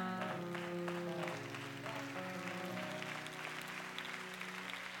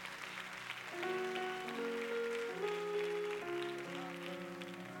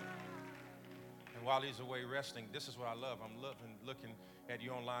 And while he's away resting, this is what I love. I'm looking at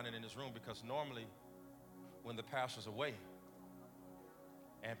you online and in this room, because normally when the pastor's away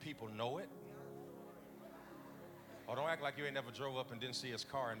and people know it, oh, don't act like you ain't never drove up and didn't see his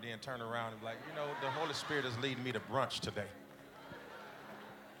car and then turn around and be like, the Holy Spirit is leading me to brunch today.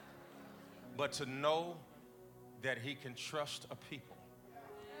 But to know that he can trust a people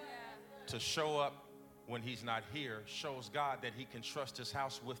to show up when he's not here shows God that he can trust his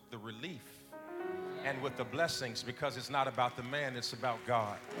house with the relief and with the blessings, because it's not about the man, it's about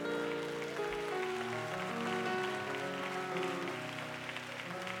God.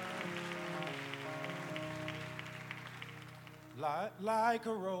 Like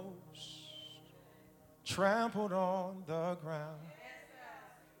a rose trampled on the ground,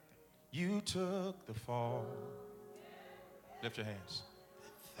 you took the fall. Lift your hands.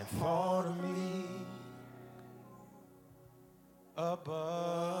 And thought of me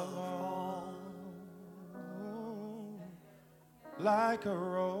above all. Like a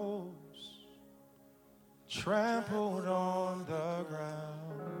rose trampled on the ground,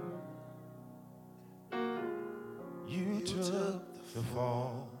 you took the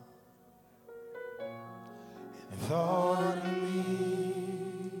fall and thought of me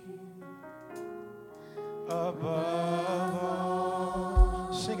above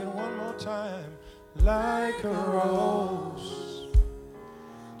all. Sing it one more time. Like a rose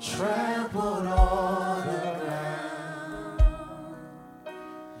trampled on the ground,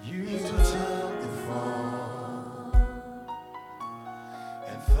 you took the fall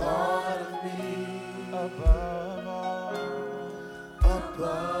and thought of me above all.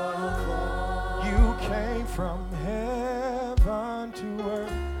 You came from heaven to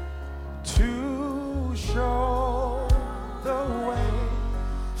earth to show the way,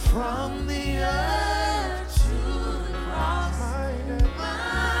 from the earth to the cross.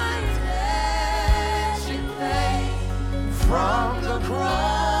 My debt you paid, from the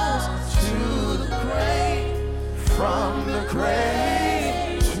cross to the grave, from the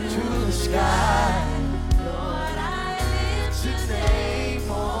grave to the sky.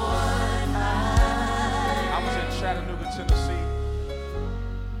 Chattanooga, Tennessee,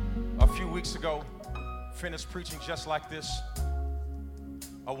 a few weeks ago, finished preaching just like this.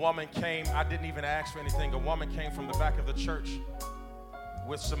 A woman came, I didn't even ask for anything. A woman came from the back of the church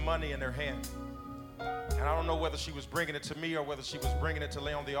with some money in her hand. And I don't know whether she was bringing it to me or whether she was bringing it to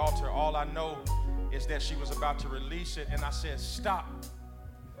lay on the altar. All I know is that she was about to release it, and I said, stop.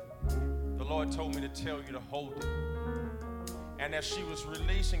 The Lord told me to tell you to hold it. And as she was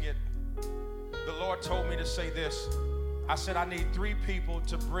releasing it, the Lord told me to say this. I said, I need 3 people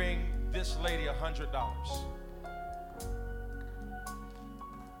to bring this lady $100.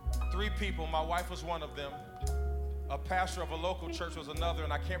 3 people. My wife was one of them. A pastor of a local church was another,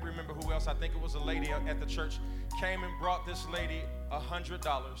 and I can't remember who else. I think it was a lady at the church. Came and brought this lady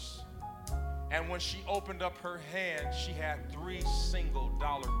 $100. And when she opened up her hand, she had 3 single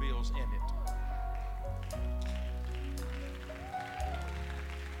dollar bills in it.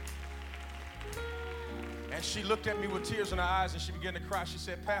 And And she looked at me with tears in her eyes and she began to cry. She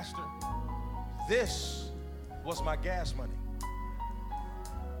said, Pastor, this was my gas money.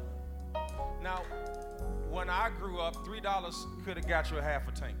 Now, when I grew up, $3 could have got you a half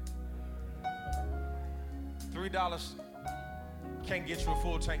a tank. $3 can't get you a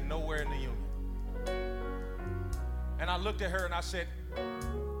full tank nowhere in the union. And I looked at her and I said,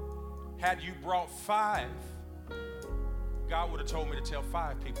 had you brought 5, God would have told me to tell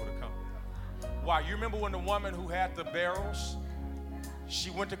 5 people to come. Why? You remember when the woman who had the barrels, she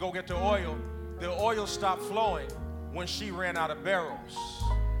went to go get the oil stopped flowing when she ran out of barrels.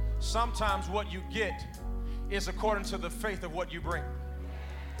 Sometimes what you get is according to the faith of what you bring.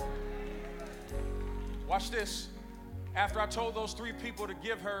 Watch this. After I told those 3 people to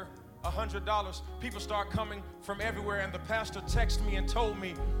give her $100, people start coming from everywhere, and the pastor texted me and told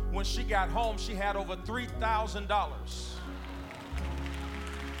me when she got home she had over $3,000.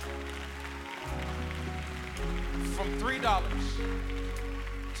 From $3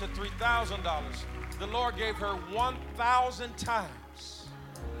 to $3,000, the Lord gave her 1,000 times.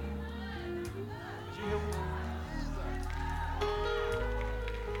 Did you hear me?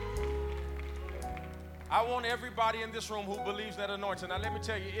 I want everybody in this room who believes that anointing. Now let me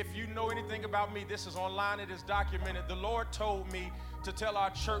tell you, if you know anything about me, this is online, it is documented. The Lord told me to tell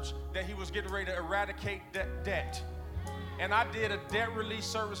our church that he was getting ready to eradicate debt. And I did a debt release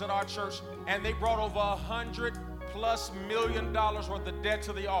service at our church, and they brought over $100+ million worth of debt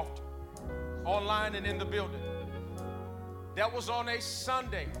to the altar, online and in the building. That was on a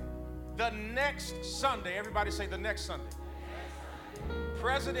Sunday. The next Sunday, everybody say the next Sunday,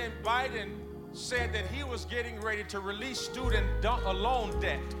 President Biden said that he was getting ready to release student loan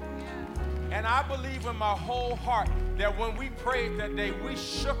debt. And I believe in my whole heart that when we prayed that day, we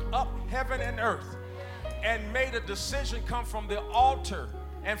shook up heaven and earth and made a decision come from the altar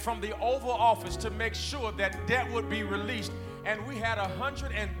and from the Oval Office to make sure that debt would be released. And we had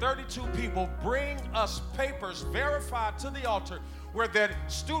 132 people bring us papers verified to the altar where that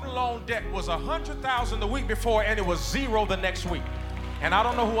student loan debt was $100,000 the week before and it was $0 the next week. And I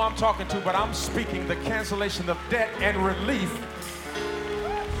don't know who I'm talking to, but I'm speaking the cancellation of debt and relief.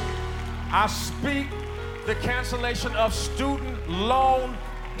 I speak the cancellation of student loan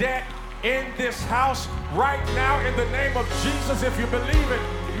debt in this house right now in the name of Jesus. If you believe it,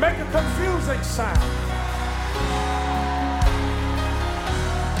 make a confusing sound.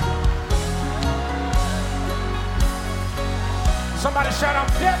 Somebody shout, I'm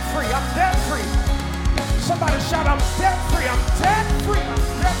debt free, I'm debt free. Somebody shout, I'm debt free, I'm debt free, I'm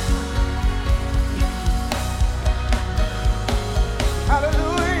debt free.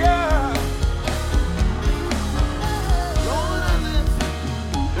 Hallelujah.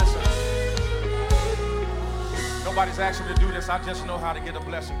 Listen, nobody's asking me to do this. I just know how to get a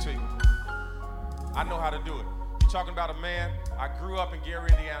blessing to you. I know how to do it. You're talking about a man. I grew up in Gary,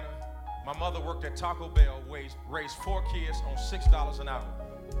 Indiana. My mother worked at Taco Bell, raised 4 kids on $6 an hour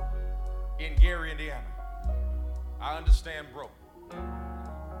in Gary, Indiana. I understand broke.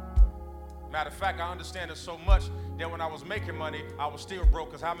 Matter of fact, I understand it so much that when I was making money, I was still broke,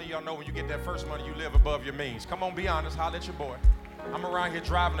 because how many of y'all know when you get that first money, you live above your means? Come on, be honest, holler at your boy. I'm around here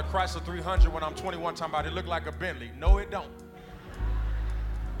driving a Chrysler 300 when I'm 21, talking about it looked like a Bentley. No, it don't.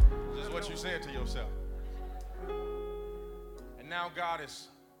 This is what you said to yourself. And now God has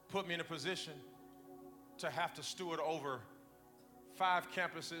put me in a position to have to steward over 5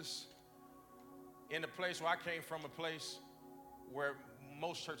 campuses in a place where I came from, a place where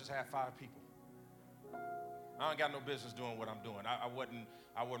most churches have 5 people. I ain't got no business doing what I'm doing. I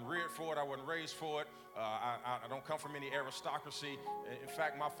wasn't reared for it. I wasn't raised for it. I don't come from any aristocracy. In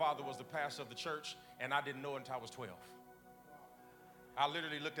fact, my father was the pastor of the church, and I didn't know it until I was 12. I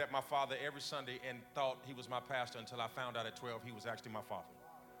literally looked at my father every Sunday and thought he was my pastor until I found out at 12 he was actually my father.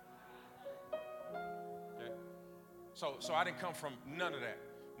 Okay? So I didn't come from none of that.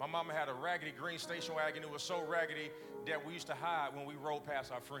 My mama had a raggedy green station wagon. It was so raggedy that we used to hide when we rode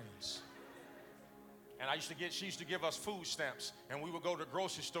past our friends. And she used to give us food stamps, and we would go to the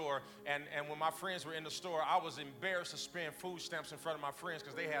grocery store, and when my friends were in the store, I was embarrassed to spend food stamps in front of my friends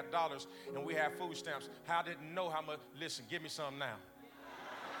because they had dollars and we had food stamps. I didn't know how much. Listen, give me some now.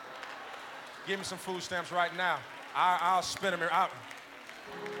 Give me some food stamps right now. I'll spend them. I'll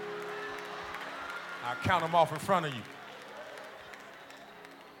count them off in front of you.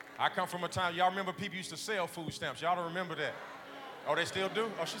 I come from a time, y'all remember people used to sell food stamps. Y'all don't remember that? Oh, they still do?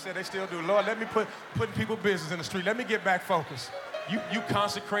 Oh, she said they still do. Lord, let me putting people business in the street. Let me get back focused. You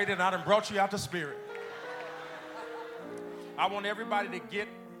consecrated, and I done brought you out the spirit. I want everybody to get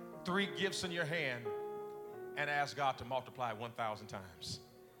 3 gifts in your hand and ask God to multiply it 1,000 times.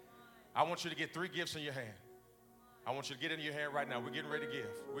 I want you to get 3 gifts in your hand. I want you to get in your hand right now. We're getting ready to give.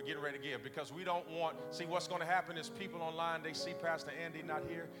 We're getting ready to give because we don't want, see what's going to happen is people online, they see Pastor Andy not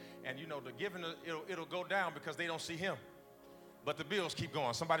here, and you know, the giving, it'll go down because they don't see him. But the bills keep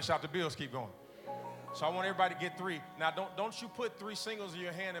going. Somebody shout, the bills keep going. So I want everybody to get 3. Now, don't you put 3 singles in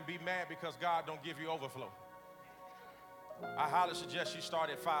your hand and be mad because God don't give you overflow. I highly suggest you start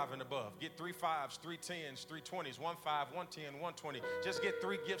at 5 and above. Get 3 5s, 3 10s, 3 20s, 1 5, 1 10, 1 20. Just get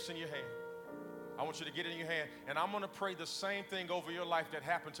 3 gifts in your hand. I want you to get it in your hand, and I'm going to pray the same thing over your life that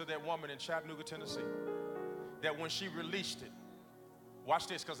happened to that woman in Chattanooga, Tennessee. That when she released it, watch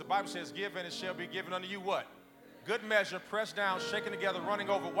this, because the Bible says, give and it shall be given unto you what? Good measure, pressed down, shaken together, running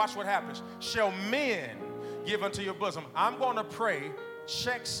over. Watch what happens. Shall men give unto your bosom? I'm going to pray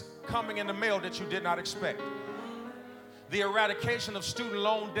checks coming in the mail that you did not expect. The eradication of student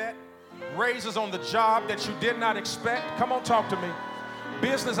loan debt, raises on the job that you did not expect. Come on, talk to me.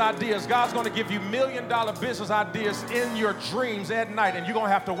 Business ideas. God's going to give you $1 million business ideas in your dreams at night, and you're going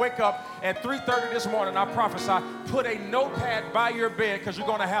to have to wake up at 3:30 this morning. I prophesy, put a notepad by your bed because you're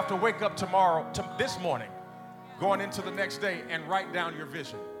going to have to wake up this morning, going into the next day, and write down your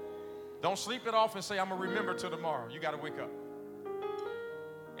vision. Don't sleep it off and say, I'm going to remember till tomorrow. You got to wake up.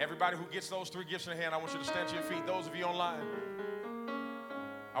 Everybody who gets those 3 gifts in hand, I want you to stand to your feet. Those of you online,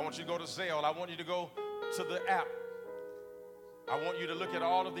 I want you to go to Zelle. I want you to go to the app. I want you to look at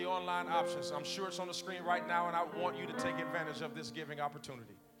all of the online options. I'm sure it's on the screen right now, and I want you to take advantage of this giving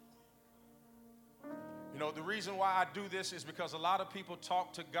opportunity. You know, the reason why I do this is because a lot of people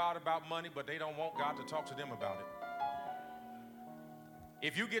talk to God about money, but they don't want God to talk to them about it.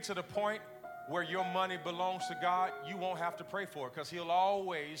 If you get to the point where your money belongs to God, you won't have to pray for it because he'll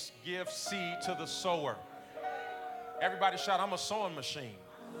always give seed to the sower. Everybody shout, I'm a sowing machine.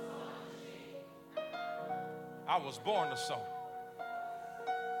 I was born to sow.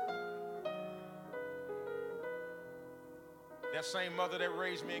 That same mother that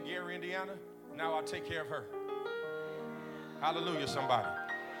raised me in Gary, Indiana, now I take care of her. Hallelujah, somebody.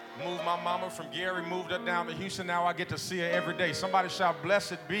 Moved my mama from Gary, moved her down to Houston. Now I get to see her every day. Somebody shout,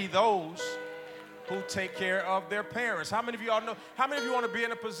 blessed be those who take care of their parents. How many of you all know? How many of you want to be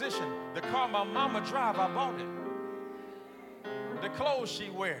in a position? The car my mama drive, I bought it. The clothes she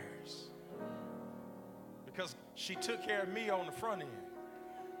wears. Because she took care of me on the front end.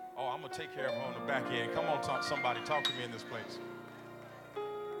 Oh, I'm going to take care of her on the back end. Come on, somebody, talk to me in this place.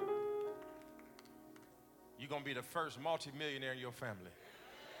 You're going to be the first multimillionaire in your family.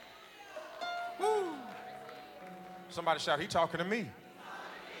 Woo! Somebody shout, he talking to me.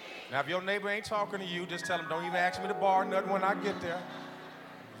 Now, if your neighbor ain't talking to you, just tell him, don't even ask me to borrow nothing when I get there.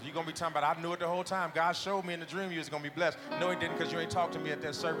 You're going to be talking about, I knew it the whole time. God showed me in the dream you was going to be blessed. No, he didn't, because you ain't talked to me at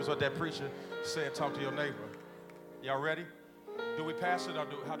that service or that preacher said talk to your neighbor. Y'all ready? Do we pass it or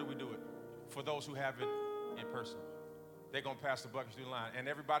how do we do it? For those who have it in person. They're going to pass the buckets through the line. And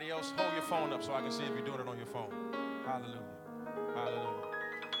everybody else, hold your phone up so I can see if you're doing it on your phone. Hallelujah. Hallelujah.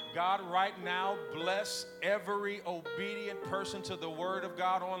 God, right now, bless every obedient person to the word of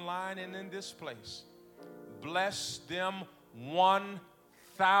God online and in this place. Bless them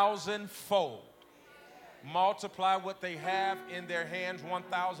 1,000-fold. Multiply what they have in their hands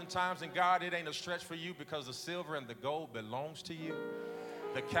 1,000 times. And God, it ain't a stretch for you because the silver and the gold belongs to you.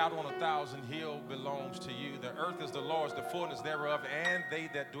 The cattle on 1,000 hill belongs to you. The earth is the Lord's, the fullness thereof, and they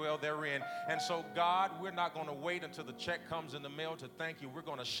that dwell therein. And so, God, we're not going to wait until the check comes in the mail to thank you. We're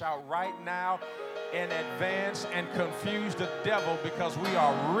going to shout right now in advance and confuse the devil because we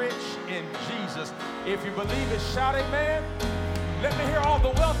are rich in Jesus. If you believe it, shout amen. Let me hear all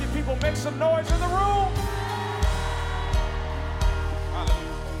the wealthy people make some noise in the room.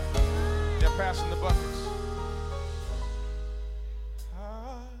 Hallelujah. They're passing the buckets.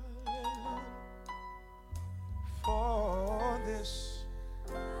 Hallelujah. For this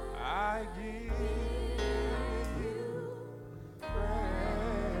I give you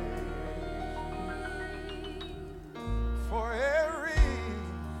praise. For every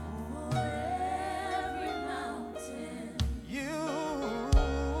mountain you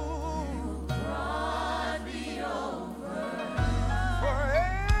brought me over. for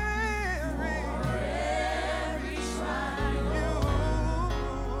every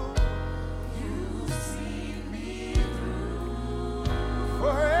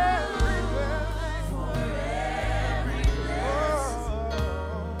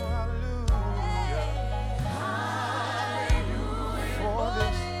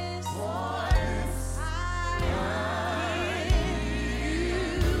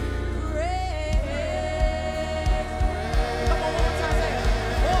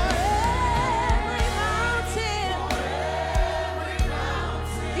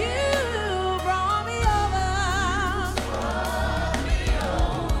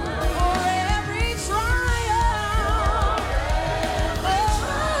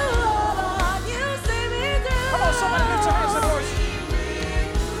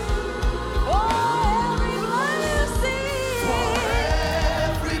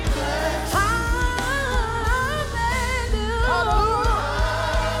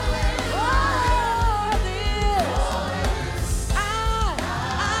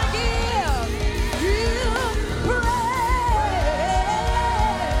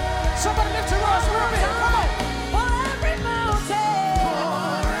Somebody lift your voice real big. Come on. For every mountain.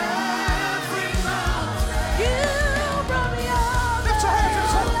 You brought me over. Lift your hands and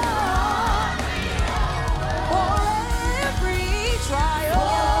say, For every trial.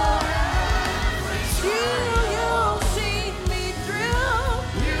 You'll see me through.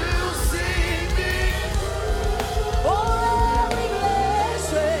 For every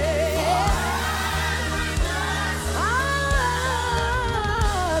blessing.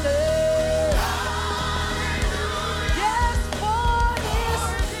 Yes, for this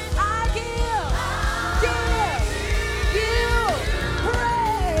I give you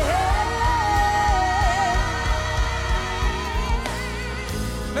praise.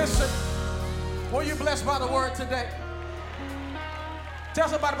 listen, were you blessed by the word today? Tell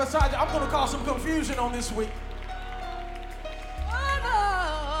somebody beside you, I'm going to cause some confusion on this week.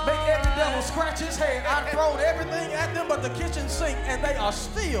 Make every devil scratch his head. I've thrown everything at them but the kitchen sink, and they are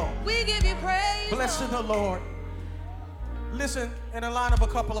still We give you praise. blessing the Lord. Listen, in a line of a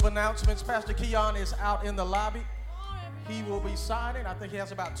couple of announcements, Pastor Keon is out in the lobby. He will be signing. I think he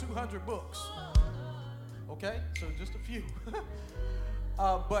has about 200 books. Okay, so just a few.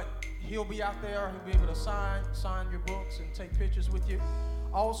 But he'll be out there. He'll be able to sign your books and take pictures with you.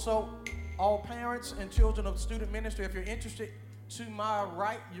 Also, all parents and children of student ministry, if you're interested, to my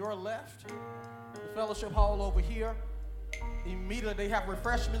right, your left, the fellowship hall over here. Immediately they have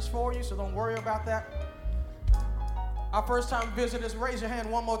refreshments for you, so don't worry about that. Our first time visitors, raise your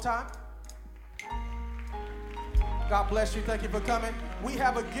hand one more time. God bless you. Thank you for coming. We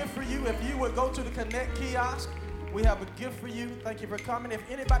have a gift for you. If you would go to the Connect kiosk, we have a gift for you. Thank you for coming. If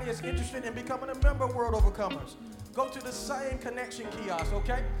anybody is interested in becoming a member of World Overcomers, go to the same connection kiosk,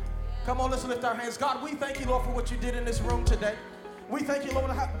 okay? Come on, let's lift our hands. God, we thank you, Lord, for what you did in this room today. We thank you,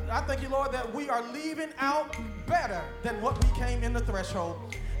 Lord. I thank you, Lord, that we are leaving out better than what we came in the threshold.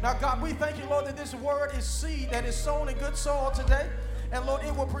 Now, God, we thank you, Lord, that this word is seed that is sown in good soil today. And, Lord,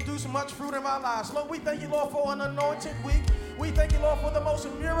 it will produce much fruit in our lives. Lord, we thank you, Lord, for an anointed week. We thank you, Lord, for the most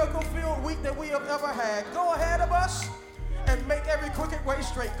miracle-filled week that we have ever had. Go ahead of us and make every crooked way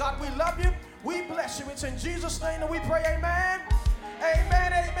straight. God, we love you. We bless you. It's in Jesus' name that we pray, amen.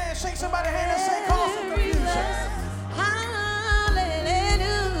 Amen, amen. Shake somebody's hand and say, cause some confusion.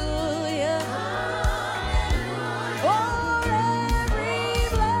 Hallelujah. For every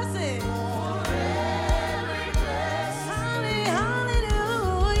blessing.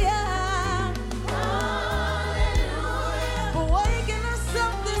 Hallelujah. For waking us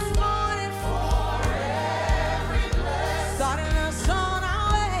up this morning. Starting us on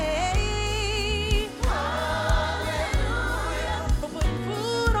our way. For putting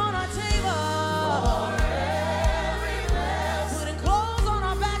food on our table.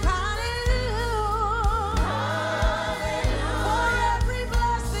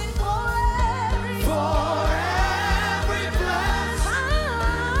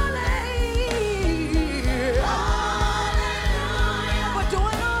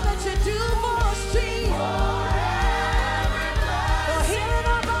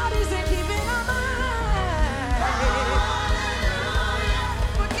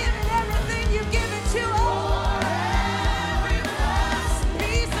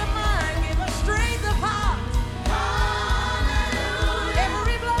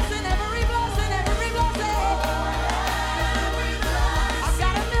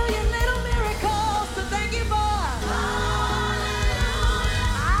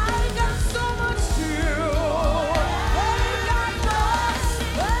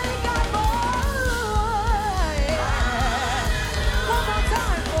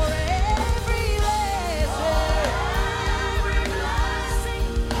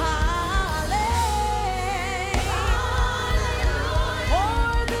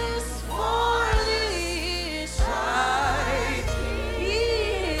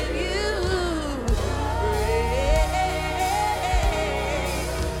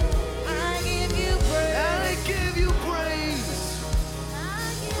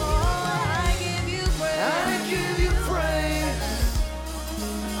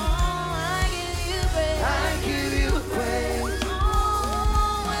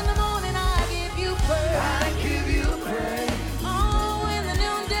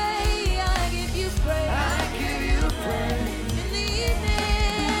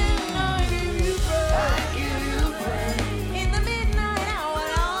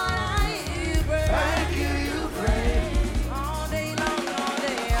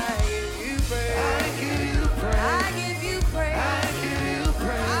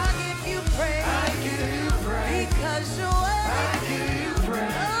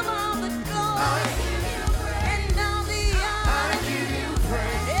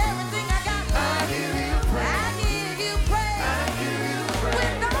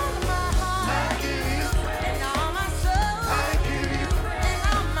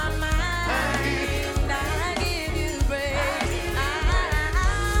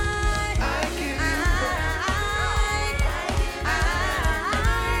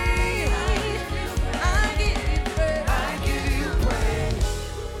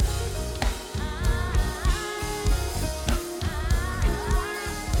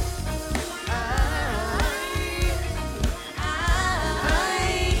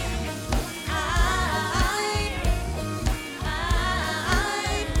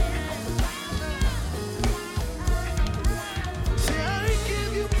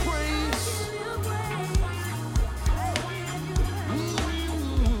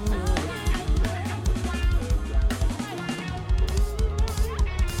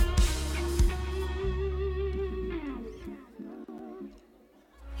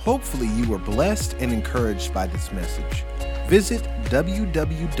 Hopefully you were blessed and encouraged by this message. Visit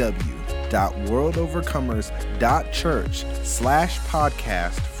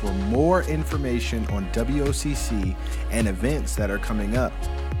www.worldovercomers.church/podcast for more information on WOCC and events that are coming up.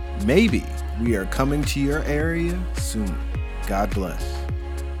 Maybe we are coming to your area soon. God bless.